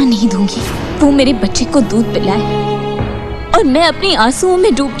बच्चा नहीं दूंगी। वो मेरे बच्चे को दूध पिलाए और मैं अपनी आंसुओं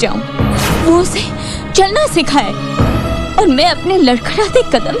में डूब जाऊं, वो उसे चलना सिखाए और मैं अपने लड़खड़ाते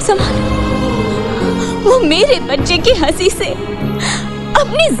कदम संभालूं, वो मेरे बच्चे की हंसी से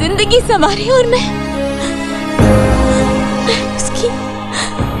अपनी जिंदगी संवारे और मैं उसकी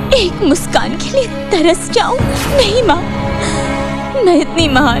एक मुस्कान के लिए तरस जाऊं। नहीं माँ, मैं इतनी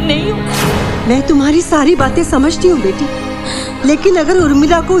महान नहीं हूँ। मैं तुम्हारी सारी बातें समझती हूँ बेटी, लेकिन अगर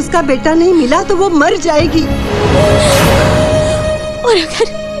उर्मिला को उसका बेटा नहीं मिला तो वो मर जाएगी। और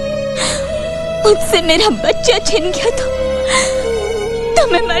अगर मुझसे मेरा बच्चा छिन गया तो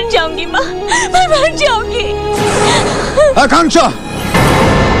मैं मर जाऊंगी माँ, मैं मर जाऊंगी। आकांक्षा,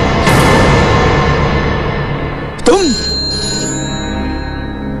 तुम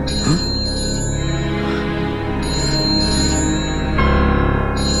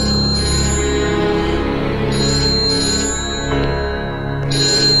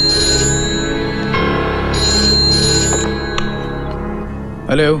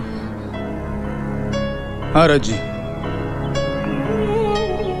हेलो। हाँ राज जी,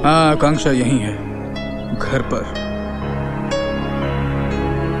 हाँ आकांक्षा यहीं है, घर पर।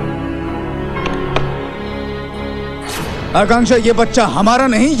 आकांक्षा, ये बच्चा हमारा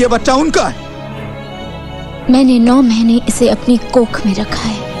नहीं, ये बच्चा उनका है। मैंने 9 महीने इसे अपनी कोख में रखा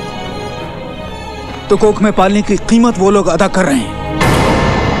है। तो कोख में पालने की कीमत वो लोग अदा कर रहे हैं।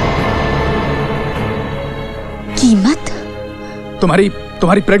 कीमत?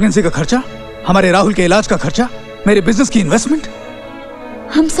 तुम्हारी प्रेगनेंसी का खर्चा, हमारे राहुल के इलाज का खर्चा, मेरे बिजनेस की इन्वेस्टमेंट।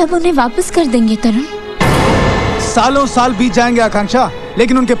 हम सब उन्हें वापस कर देंगे तरुण। सालों साल बीत जाएंगे आकांक्षा,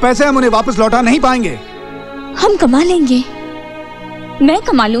 लेकिन उनके पैसे हम उन्हें वापस लौटा नहीं पाएंगे। हम कमा लेंगे, मैं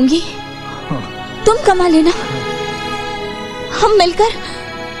कमा लूंगी, तुम कमा लेना, हम मिलकर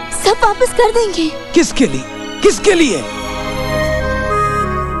सब वापस कर देंगे। किसके लिए? किसके लिए?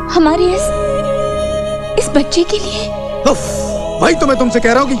 हमारे इस बच्चे के लिए। भाई तो मैं तुमसे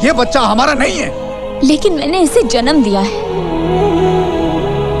कह रहा हूँ कि ये बच्चा हमारा नहीं है। लेकिन मैंने इसे जन्म दिया है,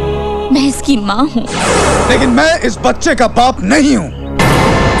 मैं इसकी माँ हूँ। लेकिन मैं इस बच्चे का बाप नहीं हूँ।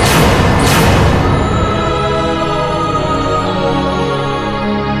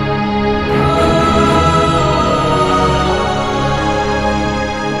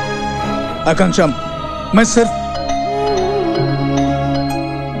 आकांक्षा, मैं सिर्फ,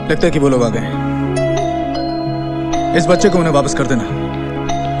 लगता है कि वो लोग आ गए हैं। इस बच्चे को उन्हें वापस कर देना।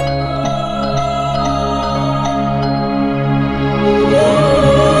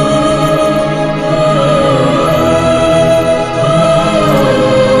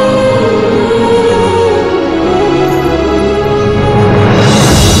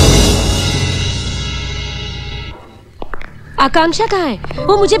 आकांक्षा कहाँ है?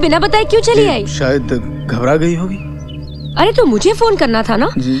 वो मुझे बिना बताए क्यों चली आई? शायद घबरा गई होगी। अरे तो मुझे फोन करना था ना।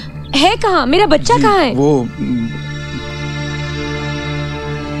 जी। है कहाँ? मेरा बच्चा कहाँ है? वो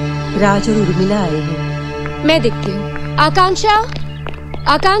राज और उर्मिला आए हैं। मैं देखती हूँ। आकांक्षा,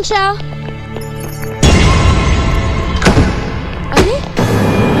 आकांक्षा। अरे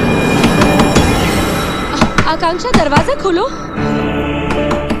आकांक्षा, दरवाजा खोलो।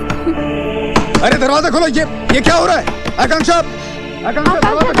 अरे दरवाजा खोलो। ये क्या हो रहा है? आकांक्षा, आकांक्षा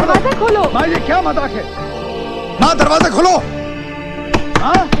दरवाजा खोलो। माँ, ये क्या मजाक है? माँ, दरवाजा खोलो।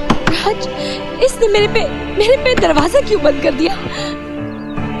 हाँ? राज, इसने मेरे पे दरवाजा क्यों बंद कर दिया?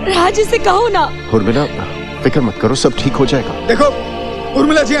 राज, इसे कहो ना। उर्मिला, फिक्र मत करो, सब ठीक हो जाएगा। देखो,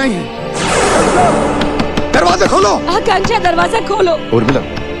 उर्मिला जी आई हैं। दरवाजा खोलो। आकांक्षा, दरवाजा खोलो। उर्मिला,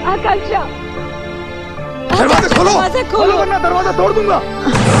 आकांक्षा, दरवाजा खोलो। दरवाजा खोलो वरना दरवाजा तोड़ दूंगा।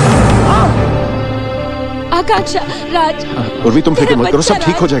 आकांक्षा, राज। उर्मी, तुम फिक्र मत करो, सब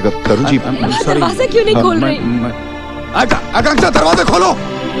ठीक हो जाएगा। तरुण जी, दरवाजा क्यों नहीं खोल रहे? आकांक्षा, दरवाजा खोलो।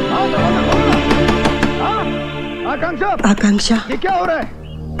 आकांक्षा, ये क्या हो रहा है?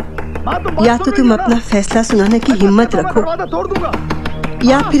 या तो तुम अपना फैसला सुनाने की हिम्मत रखो, तोड़ दूंगा,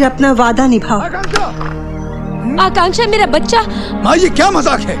 या फिर अपना वादा निभाओ। आकांक्षा, मेरा बच्चा। माँ, ये क्या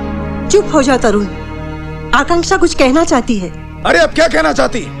मजाक है? चुप हो जाओ तरुण। आकांक्षा कुछ कहना चाहती है। अरे अब क्या कहना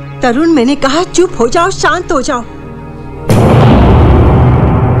चाहती है? तरुण, मैंने कहा चुप हो जाओ, शांत हो जाओ।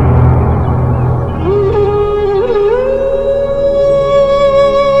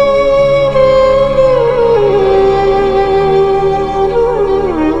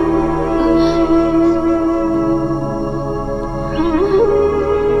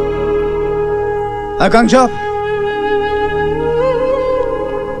 आकांक्षा,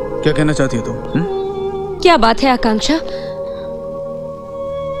 क्या कहना चाहती हो तुम? क्या बात है आकांक्षा?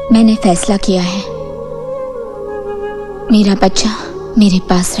 मैंने फैसला किया है, मेरा बच्चा मेरे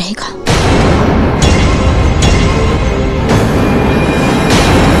पास रहेगा।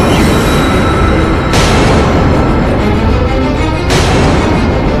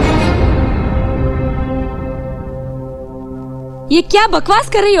 ये क्या बकवास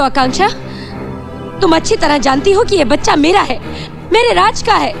कर रही हो आकांक्षा? तुम अच्छी तरह जानती हो कि ये बच्चा मेरा है, मेरे राज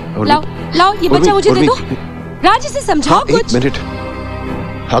का है। लाओ लाओ, ये बच्चा मुझे दे दो। राज, इसे समझाओ कुछ। 1 मिनट।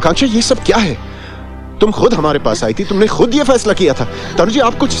 आकांक्षा, ये सब क्या है? तुम खुद हमारे पास आई थी, तुमने खुद ये फैसला किया था। तरुण जी,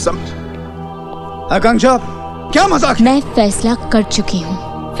 आप कुछ आकांक्षा, क्या मजाक? मैं फैसला कर चुकी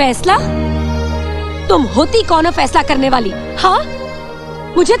हूँ। फैसला? तुम होती कौन हो फैसला करने वाली? हाँ,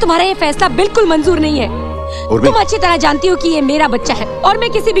 मुझे तुम्हारा ये फैसला बिल्कुल मंजूर नहीं है। तुम अच्छी तरह जानती हो कि ये मेरा बच्चा है और मैं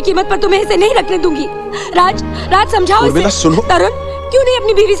किसी भी कीमत पर तुम्हें इसे नहीं रखने दूंगी। राज, राज समझाओ इसे। तरुण, क्यों नहीं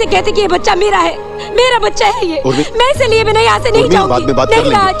अपनी बीवी से कहते कि ये बच्चा मेरा है, मेरा बच्चा है ये। मैं इसे लिए बिना यहाँ से नहीं जाऊंगी।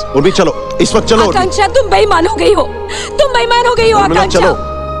 नहीं राज। उर्मी, चलो, इस वक्त चलो। आकांक्षा, तुम बेईमान हो गई हो, तुम बेईमान हो गई हो आकांक्षा।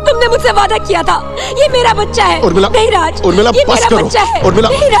 तुमने मुझसे वादा किया था, ये मेरा बच्चा है। नहीं राज, उर्मिला, ये बस मेरा करो। बच्चा है। उर्मिला,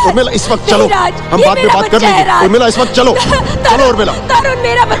 उर्मिला, इस वक्त चलो, हम बाद में बात कर लेंगे। उर्मिला, इस वक्त चलो, चलो उर्मिला। तरुण,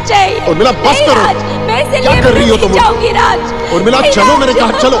 मेरा बच्चा है। उर्मिला, बस करो। मैं इसे क्या कर रही हो तुम? जाऊंगी राज। उर्मिला, चलो, मैंने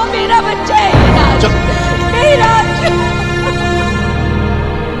कहा चलो। मेरा बच्चा है राज। नहीं राज।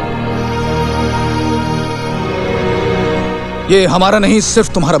 ये हमारा नहीं,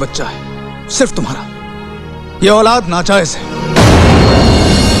 सिर्फ तुम्हारा बच्चा है, सिर्फ तुम्हारा। ये औलाद नाजायज है।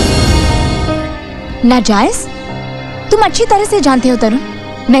 नाजायज? तुम अच्छी तरह से जानते हो तरुण,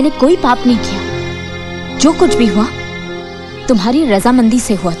 मैंने कोई पाप नहीं किया। जो कुछ भी हुआ तुम्हारी रजामंदी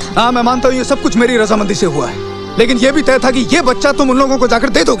से हुआ था। हाँ, मैं मानता हूँ ये सब कुछ मेरी रजामंदी से हुआ है, लेकिन ये भी तय था कि ये बच्चा तुम उन लोगों को जाकर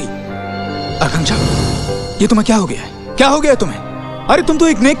दे दोगी। आकांक्षा, ये तुम्हें क्या हो गया है? क्या हो गया तुम्हें? अरे तुम तो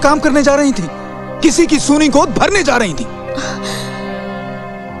एक नेक काम करने जा रही थी, किसी की सूनी गोद भरने जा रही थी।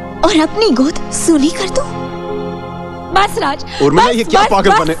 और अपनी गोद सूनी कर दूं? बस राज, उर्मिला, ये क्या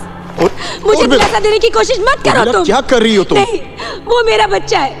पागलपन है? मुझे दिलासा देने की कोशिश मत करो तुम। क्या कर रही हो तुम? नहीं, वो मेरा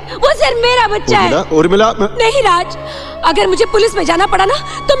बच्चा है, वो सिर्फ मेरा बच्चा है। उर्मिला, नहीं राज, अगर मुझे पुलिस में जाना पड़ा ना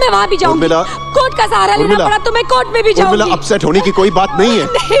तो मैं वहाँ भी जाऊंगी। कोर्ट का सहारा लेना पड़ा तो मैं कोर्ट में भी जाऊंगी। उर्मिला, अपसेट होने की कोई बात नहीं है।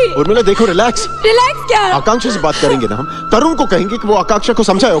 नहीं। उर्मिला देखो, रिलैक्स। रिलैक्स क्या? आकांक्षा से बात करेंगे ना हम। तरुण को कहेंगे कि वो आकांक्षा को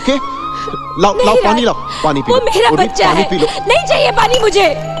समझाए, ओके? लाओ पानी लाओ, पानी पी लो। वो मेरा बच्चा है, नहीं चाहिए पानी मुझे।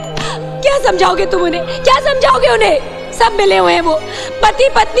 क्या समझाओगे तुम उन्हें? क्या समझाओगे उन्हें? सब मिले हुए हैं, वो पति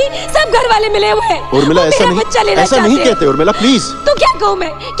पत्नी सब घर वाले मिले हुए हैं। उर्मिला, ऐसा नहीं कहते उर्मिला, प्लीज। तो क्या कहूँ मैं?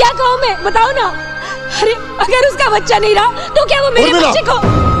 क्या कहूँ मैं? बताओ ना। अरे अगर उसका बच्चा नहीं रहा तो क्या वो मेरे बच्चे को?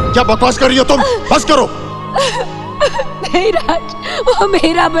 क्या बकवास कर रही हो तुम? बस करो। नहीं राज, वो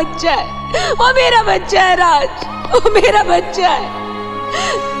मेरा बच्चा है, वो मेरा बच्चा है राज, वो मेरा बच्चा है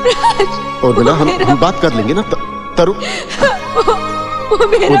राज। उर्मिला, हम बात कर लेंगे ना तरुण।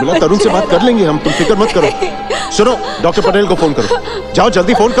 उर्मिला, तरुण से बात कर लेंगे हम, तुम फिक्र मत करो। सुनो, डॉक्टर पटेल को फोन करो। जाओ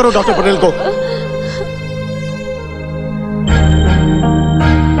जल्दी फोन करो डॉक्टर पटेल को।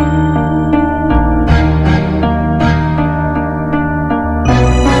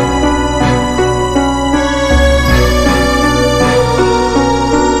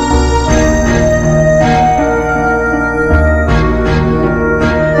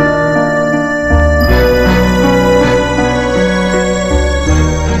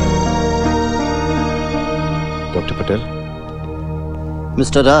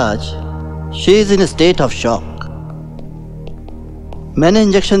 Mister Raj, she is in state of shock. मैंने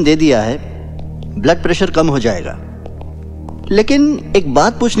इंजेक्शन दे दिया है, ब्लड प्रेशर कम हो जाएगा। लेकिन एक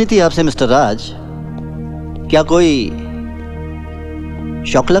बात पूछनी थी आपसे मिस्टर राज, क्या कोई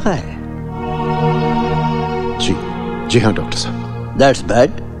शॉक लगा है? जी हाँ डॉक्टर साहब। That's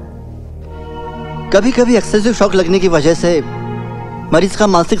bad. कभी कभी एक्सेसिव शॉक लगने की वजह से मरीज का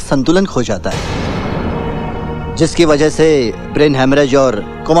मानसिक संतुलन खो जाता है, जिसकी वजह से ब्रेन हैमरेज और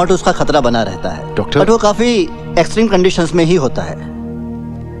कोमाटोस का खतरा बना रहता है। डॉक्टर, बट वो काफी एक्सट्रीम कंडीशंस में ही होता है।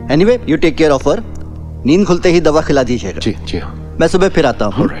 Anyway, you take care of her. नींद खुलते ही दवा खिला दीजिएगा। जी हाँ। मैं सुबह फिर आता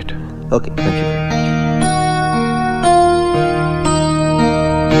हूँ। Alright, okay, thank you.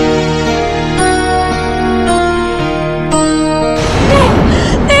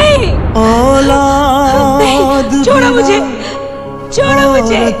 नहीं, छोड़ो मुझे, छोड़ो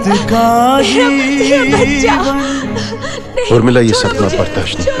मुझे, मेरा बच्चा। उर्मिला, ये सपना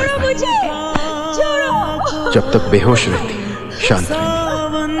बर्दाश्त नहीं कर पाई। जब तक बेहोश रहती, शांत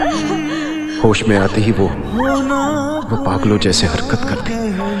रहती, होश में आते ही वो पागलों जैसे हरकत करती,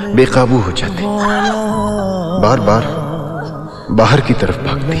 बेकाबू हो जाती, बार बार बाहर की तरफ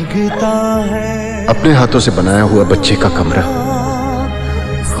भागती। अपने हाथों से बनाया हुआ बच्चे का कमरा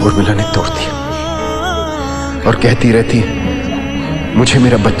उर्मिला ने तोड़ दिया और कहती रहती, मुझे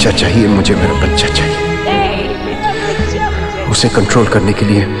मेरा बच्चा चाहिए, मुझे मेरा बच्चा चाहिए। उसे कंट्रोल करने के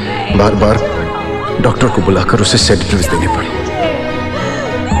लिए बार बार डॉक्टर को बुलाकर उसे सेडेटिव्स देने पड़े।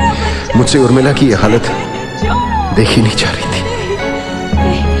 मुझसे उर्मिला की यह हालत देखी नहीं जा रही थी।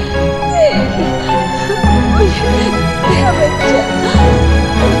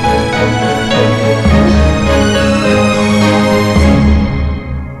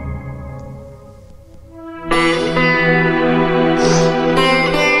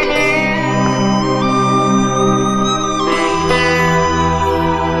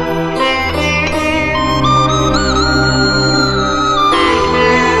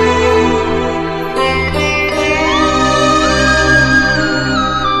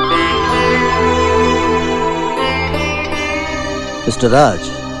 मिस्टर राज,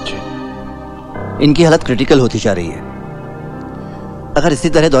 इनकी हालत क्रिटिकल होती जा रही है। अगर इसी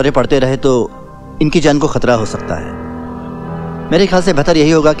तरह दौरे पड़ते रहे तो इनकी जान को खतरा हो सकता है। मेरे ख्याल से बेहतर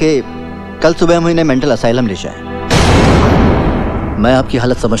यही होगा कि कल सुबह हम इन्हें मेंटल असाइलम ले जाएं। मैं आपकी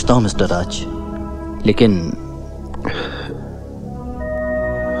हालत समझता हूं मिस्टर राज, लेकिन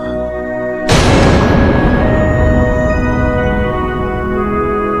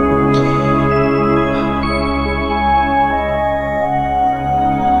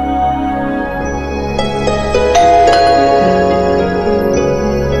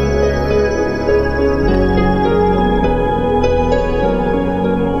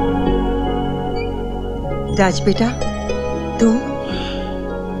राज बेटा, तू?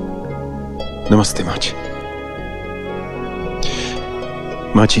 नमस्ते माँ जी।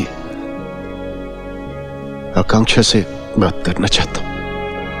 माँ जी, आकांक्षा से बात करना चाहता हूं।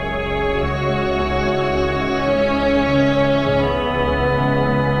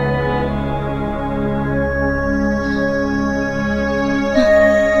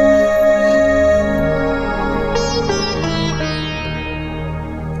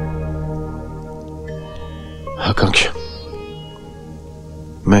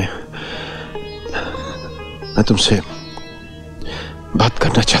 मैं तुमसे बात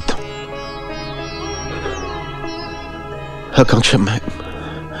करना चाहता हूं। आकांक्षा, मैं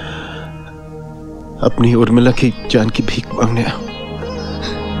अपनी उर्मिला की जान की भीख मांगने आया हूं।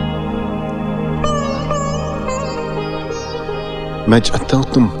 मैं जानता हूं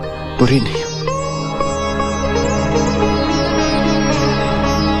तुम बुरी नहीं हो,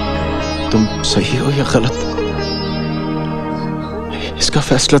 तुम सही हो या गलत, इसका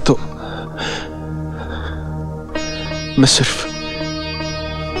फैसला तो मैं सिर्फ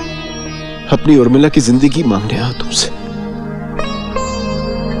अपनी उर्मिला की जिंदगी मांगने आया तुमसे।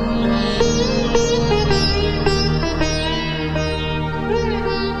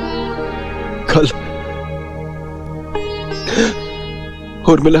 कल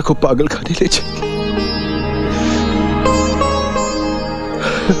उर्मिला को पागल खाने ले जाएंगे।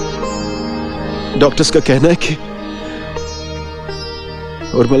 डॉक्टर्स का कहना है कि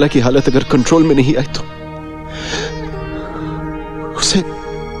उर्मिला की हालत अगर कंट्रोल में नहीं आई तो उसे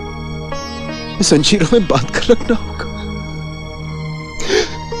जंजीरों में बांध कर रखना होगा,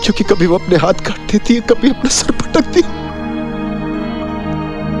 क्योंकि कभी वो अपने हाथ काट देती है, कभी अपना सर पटकती है।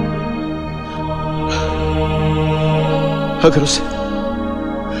 अगर उसे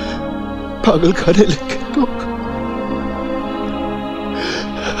पागल खाने लगे तो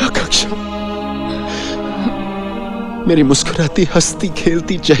आकांक्षा, मेरी मुस्कुराती, हंसती,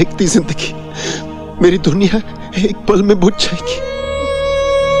 खेलती, चहकती जिंदगी, मेरी दुनिया एक पल में बुझ जाएगी।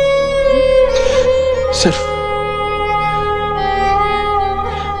 सिर्फ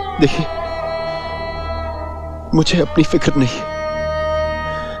देखिए, मुझे अपनी फिक्र नहीं है,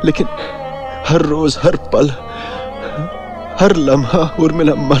 लेकिन हर रोज, हर पल, हर लम्हा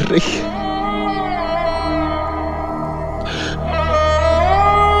उर्मिला मर रही है।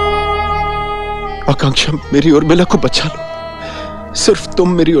 आकांक्षा, मेरी उर्मिला को बचा लो। सिर्फ तुम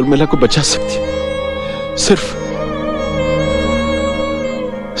मेरी उर्मिला को बचा सकती हो। सिर्फ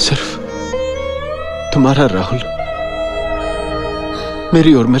तुम्हारा राहुल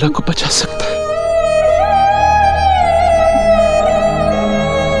मेरी उर्मिला को बचा सकता है।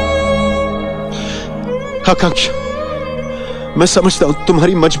 आकांक्षा, मैं समझता हूं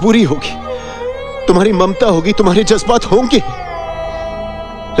तुम्हारी मजबूरी होगी, तुम्हारी ममता होगी, तुम्हारे जज्बात होंगे,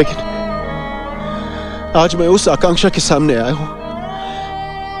 लेकिन आज मैं उस आकांक्षा के सामने आया हूं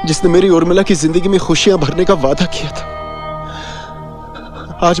जिसने मेरी उर्मिला की जिंदगी में खुशियां भरने का वादा किया था।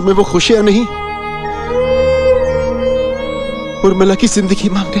 आज मैं वो खुशियां नहीं, उर्मिला की जिंदगी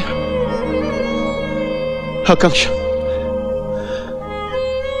मांगने आया। आकांक्षा,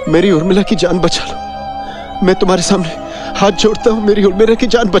 मेरी उर्मिला की जान बचा लो। मैं तुम्हारे सामने हाथ जोड़ता हूं, मेरी उर्मिला की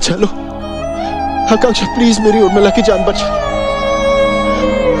जान बचा लो। आकांक्षा, प्लीज मेरी उर्मिला की जान बचा लो।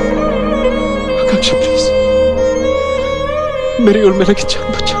 आकांक्षा, प्लीज मेरी उर्मिला की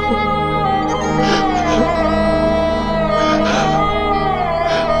जान बचा लो।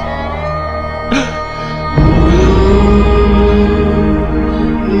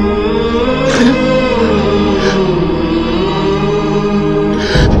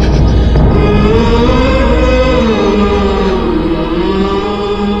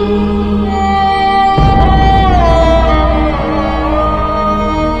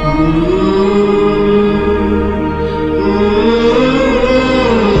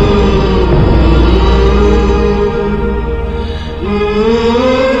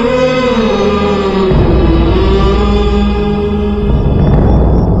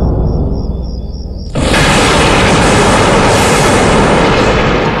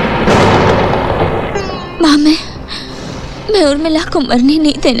 उर्मिला को मरने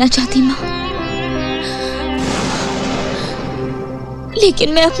नहीं देना चाहती माँ,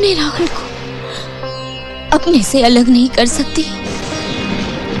 लेकिन मैं अपने राहुल को अपने से अलग नहीं कर सकती।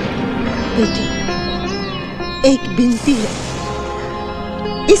 बेटी, एक विनती है,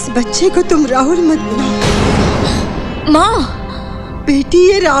 इस बच्चे को तुम राहुल मत बुलाओ। माँ, बेटी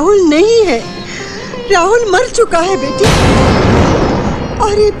ये राहुल नहीं है, राहुल मर चुका है बेटी,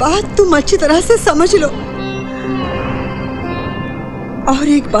 और ये बात तुम अच्छी तरह से समझ लो। और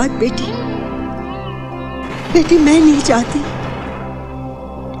एक बात बेटी, मैं नहीं चाहती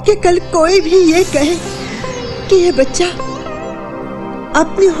कि कल कोई भी ये कहे कि ये बच्चा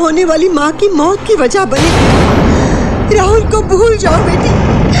अपनी होने वाली माँ की मौत की वजह बने। राहुल को भूल जाओ बेटी,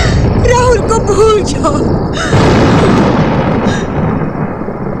 राहुल को भूल जाओ।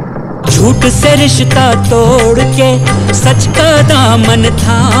 झूठ से रिश्ता तोड़ के सच का दामन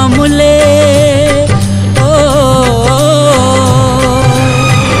थाम ले।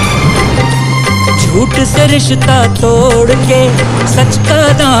 झूठ से रिश्ता तोड़ के सच का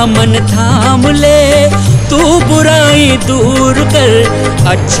दामन थाम ले। तू बुराई दूर कर,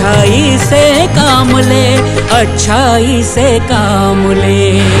 अच्छाई से काम ले, अच्छाई से काम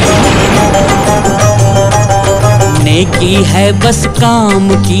ले। नेकी है बस काम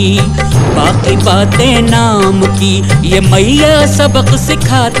की, बाकी बातें नाम की। ये मैया सबक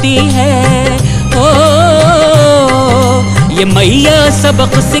सिखाती है, ओ ये मैया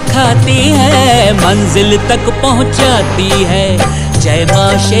सबक सिखाती है, मंजिल तक पहुंचाती है। जय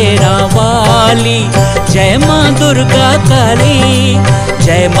माँ शेरा वाली, जय माँ दुर्गा काली,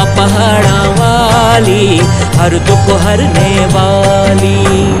 जय माँ पहाड़ा वाली, हर दुख हरने वाली।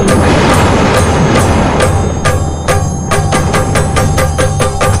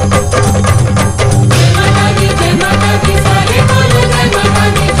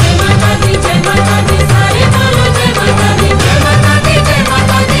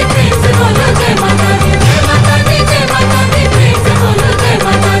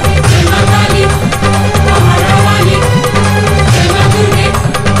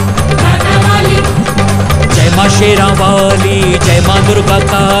 शेरा वाली, जय माँ दुर्गा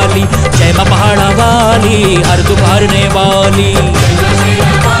काली, जय माँ पहाड़ा वाली, हर दुख हरने वाली।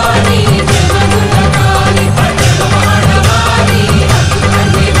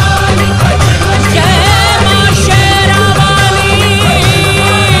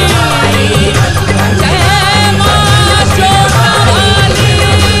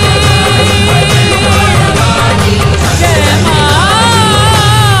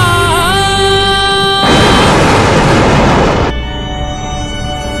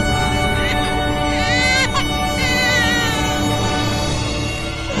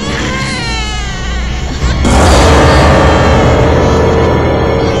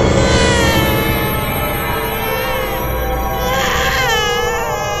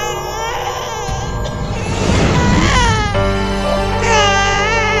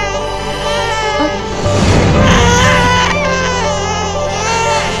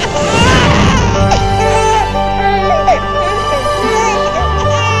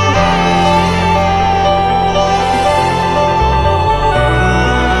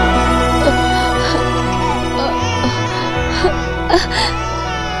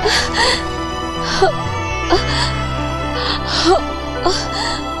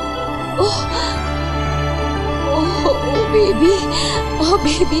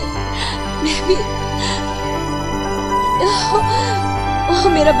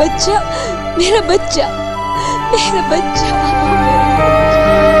 मेरा बच्चा, मेरा बच्चा, मेरा बच्चा,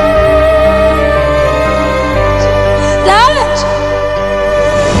 राज,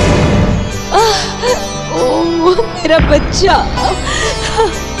 मेरा बच्चा,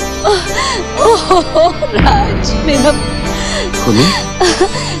 राज, मेरा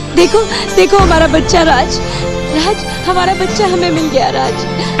देखो देखो हमारा बच्चा राज, राज हमारा बच्चा हमें मिल गया राज।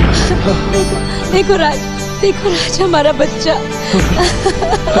 देखो देखो राज, देखो राज हमारा बच्चा।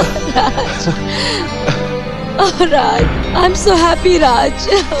 राज, ओह राज, आई एम सो हैप्पी राज,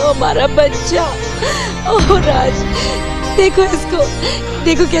 हमारा बच्चा। ओह राज, देखो इसको,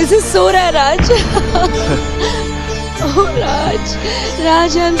 देखो कैसे सो रहा है राज। ओह राज,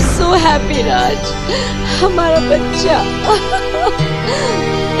 राज आई एम सो हैप्पी राज, हमारा बच्चा।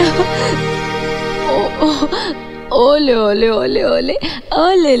 ओले ओले ओले ओले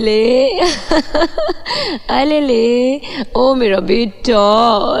ओले ले, अले ले, ओ मेरा बेटा,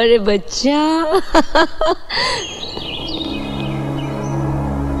 अरे बच्चा।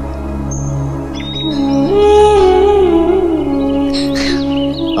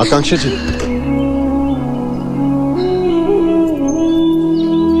 आकांक्षा जी,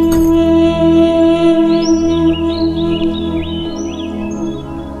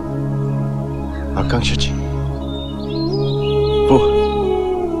 आकांक्षा जी, वो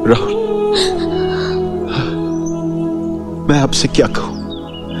राहुल, मैं आपसे क्या कहूं।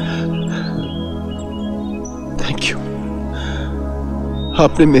 थैंक यू,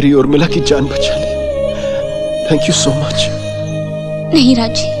 आपने मेरी उर्मिला की जान बचा ली। Thank you so much. नहीं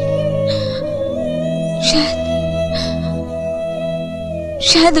राजी,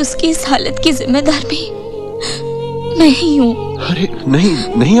 शायद उसकी इस हालत की जिम्मेदार भी मैं ही हूं। अरे नहीं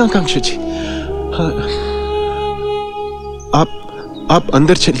नहीं आकांक्षा जी, आप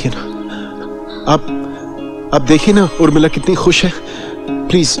अंदर चलिए ना। आप देखिए ना उर्मिला कितनी खुश है।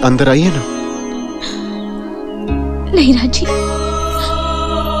 प्लीज अंदर आइए ना। नहीं राजी,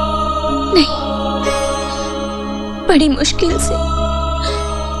 नहीं, बड़ी मुश्किल से,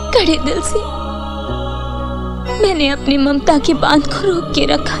 कड़े दिल से मैंने अपनी ममता के बांध को रोक के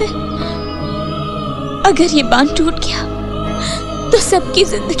रखा है। अगर ये बांध टूट गया तो सबकी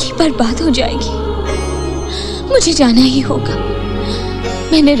जिंदगी बर्बाद हो जाएगी। मुझे जाना ही होगा।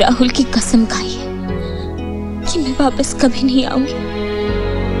 मैंने राहुल की कसम खाई है कि मैं वापस कभी नहीं आऊंगी,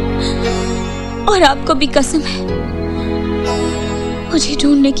 और आपको भी कसम है, मुझे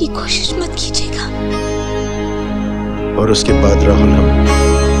ढूंढने की कोशिश मत कीजिएगा। और उसके बाद राहुल हम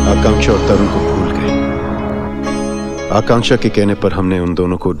आकांक्षा और तरुण को भूल गए। आकांक्षा के कहने पर हमने उन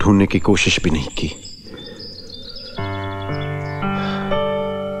दोनों को ढूंढने की कोशिश भी नहीं की।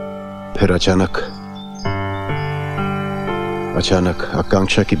 फिर अचानक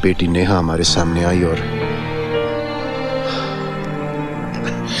आकांक्षा की बेटी नेहा हमारे सामने आई और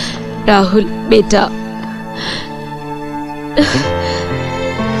राहुल बेटा,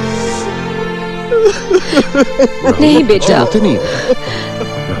 नहीं बेटा, रोते नहीं।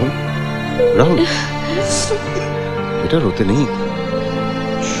 राहुल बेटा रोते नहीं,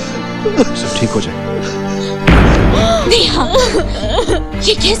 सब ठीक हो जाए। नेहा,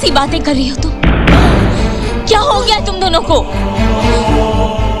 ये कैसी बातें कर रही हो तुम? क्या हो गया तुम दोनों को?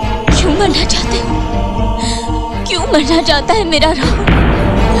 क्यों मरना चाहते हो? क्यों मरना चाहता है मेरा राहुल?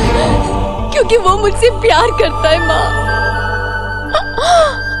 क्योंकि वो मुझसे प्यार करता है माँ,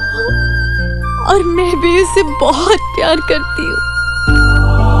 और मैं भी उससे बहुत प्यार करती हूँ।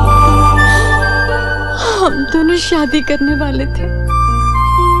 हम दोनों शादी करने वाले थे,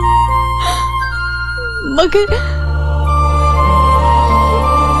 मगर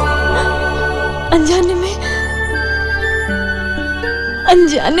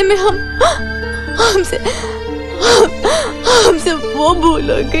अनजाने में हमसे वो भूल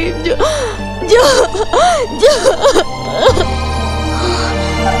हो गई जो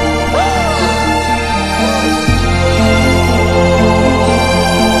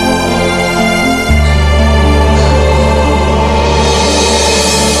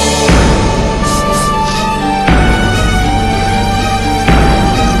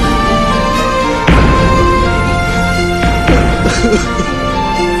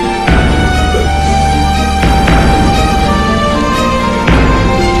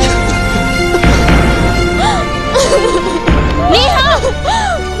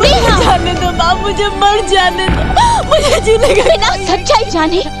मुझे मर जाने दो, मुझे जीने का। बिना सच्चाई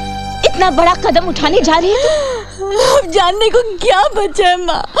जाने इतना बड़ा कदम उठाने जा रही है तुम? अब जानने को क्या बचा है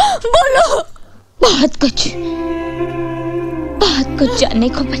माँ, बोलो। बहुत कुछ जानने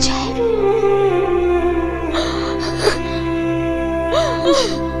को बचा है।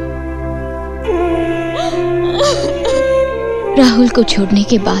 राहुल को छोड़ने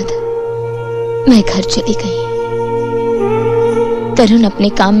के बाद मैं घर चली गई। तरुण अपने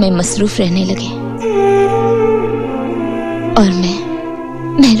काम में मसरूफ रहने लगे और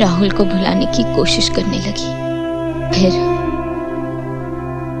मैं राहुल को भुलाने की कोशिश करने लगी।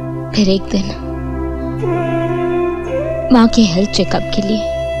 फिर एक दिन माँ के हेल्थ चेकअप के लिए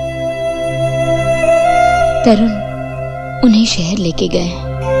तरुण उन्हें शहर लेके गए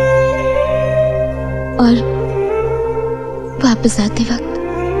और वापस आते वक्त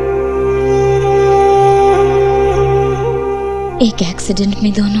एक एक्सीडेंट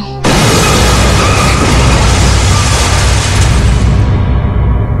में दोनों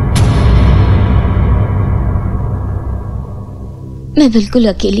मैं बिल्कुल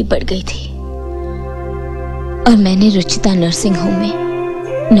अकेली पड़ गई थी और मैंने रुचिता नर्सिंग होम में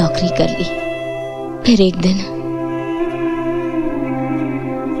नौकरी कर ली। फिर एक दिन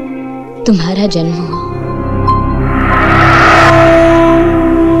तुम्हारा जन्म हुआ।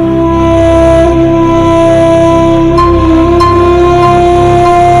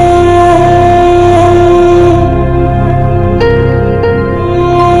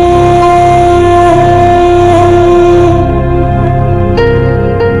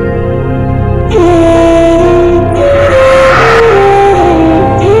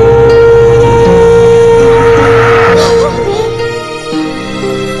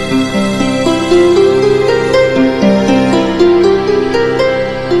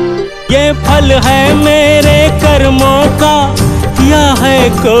 है मेरे कर्मों का या है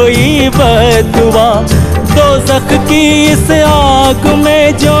कोई बददुआ, दोज़ख की इस आग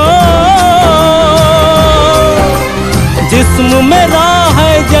में जो जिस्म मेरा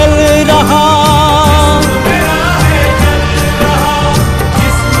है जल रहा,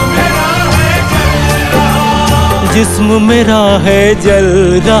 जिस्म मेरा है जल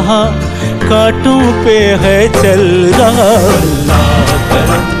रहा, कांटों पे है चल रहा।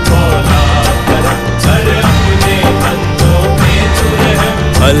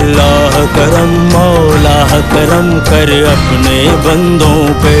 अल्लाह करम मौला करम कर अपने बंदों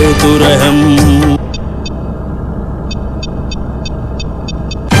पे तू रहम।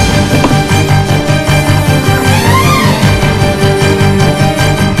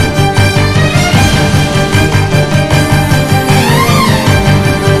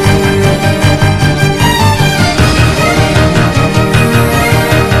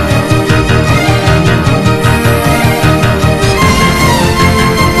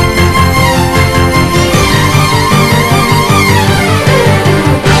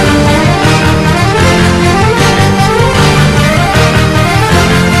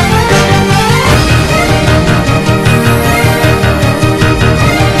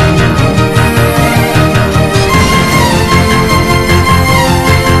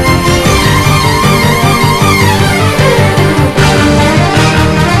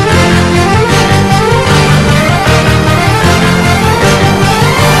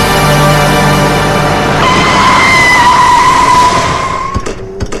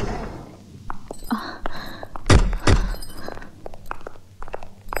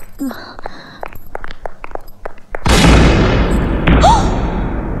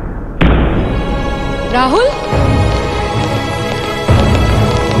 राहुल,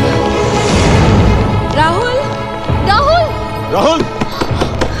 राहुल, राहुल, राहुल,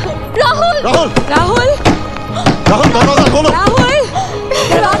 राहुल, राहुल, राहुल, राहुल, दरवाजा खोलो। राहुल,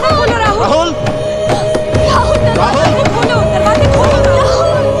 दरवाजा खोलो। राहुल, राहुल, दरवाजा खोलो। दरवाजा खोलो।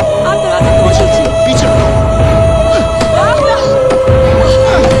 आप दरवाजा खोलो। पीछे। राहुल,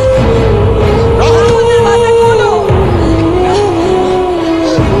 दरवाजा खोलो।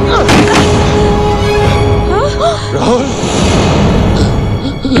 Rahul, Rahul,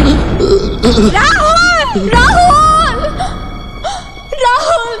 Rahul,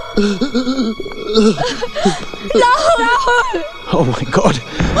 Rahul, Rahul, Rahul. Oh my God!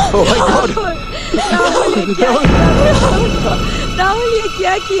 Oh my God! Rahul, ये क्या किया? राहुल, ये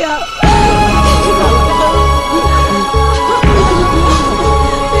क्या किया?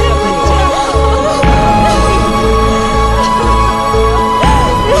 मेरा बच्चा।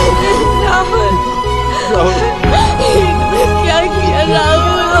 राहुल, राहुल, ये क्या किया?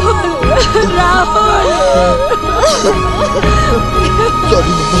 Rahul, Rahul.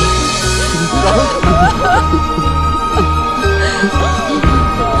 Sorry, Mama. Rahul.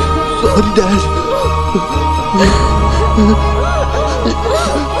 Sorry, Dad.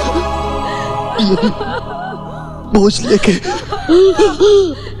 बोझ लेके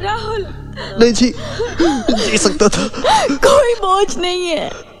राहुल, नहीं जी सकता था। कोई बोझ नहीं है।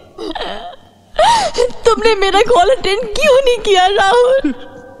 तुमने मेरा कॉल अटेंड क्यों नहीं किया राहुल?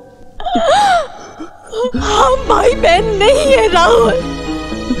 हम भाई बहन नहीं है राहुल।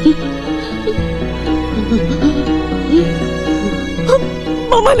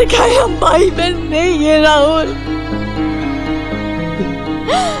 मामा ने कहा हम भाई बहन नहीं है राहुल।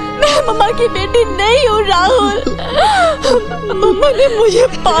 मैं मामा की बेटी नहीं हूँ राहुल। मामा ने मुझे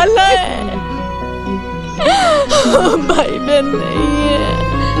पाला है। हम भाई बहन नहीं है।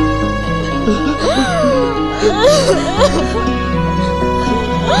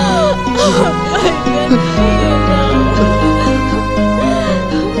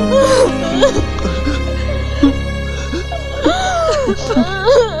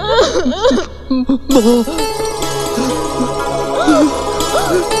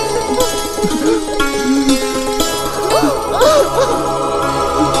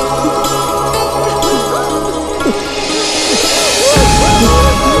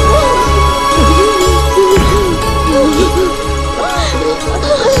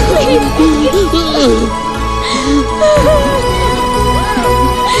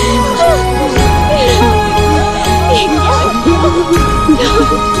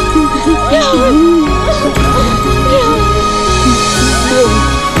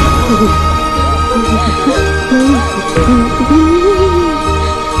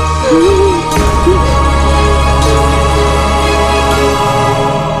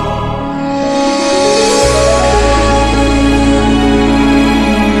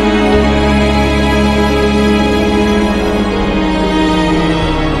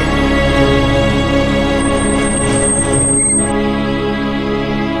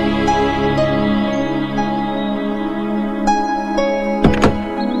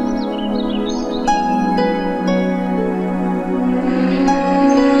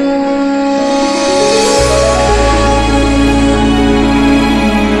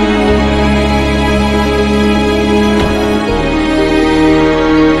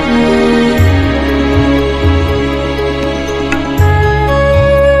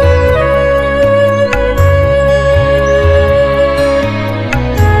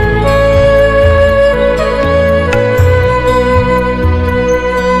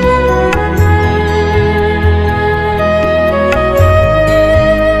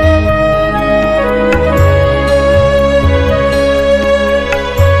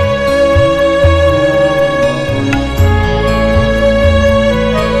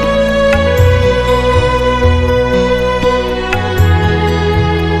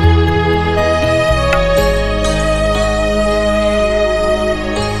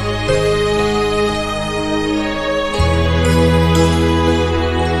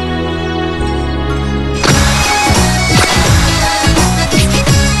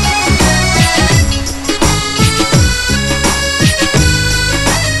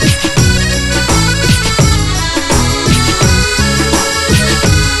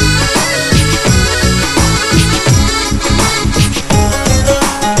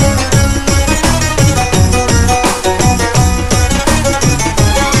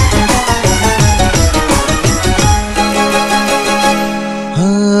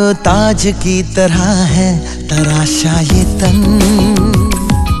 ताज की तरह है तराशा ये तन,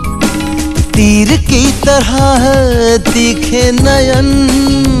 तीर की तरह है तीखे नयन।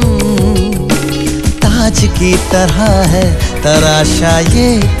 की तरह है तराशा ये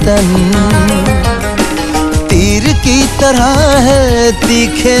तन, तीर की तरह है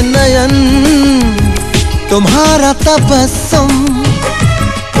तीखे नयन। तुम्हारा तबस्सुम,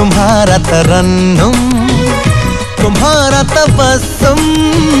 तुम्हारा तरन्नुम, तुम्हारा तबस्सुम,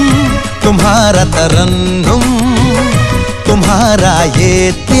 तुम्हारा तरन्नुम, तुम्हारा ये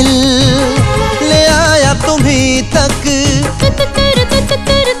दिल ले आया तुम्हीं तक।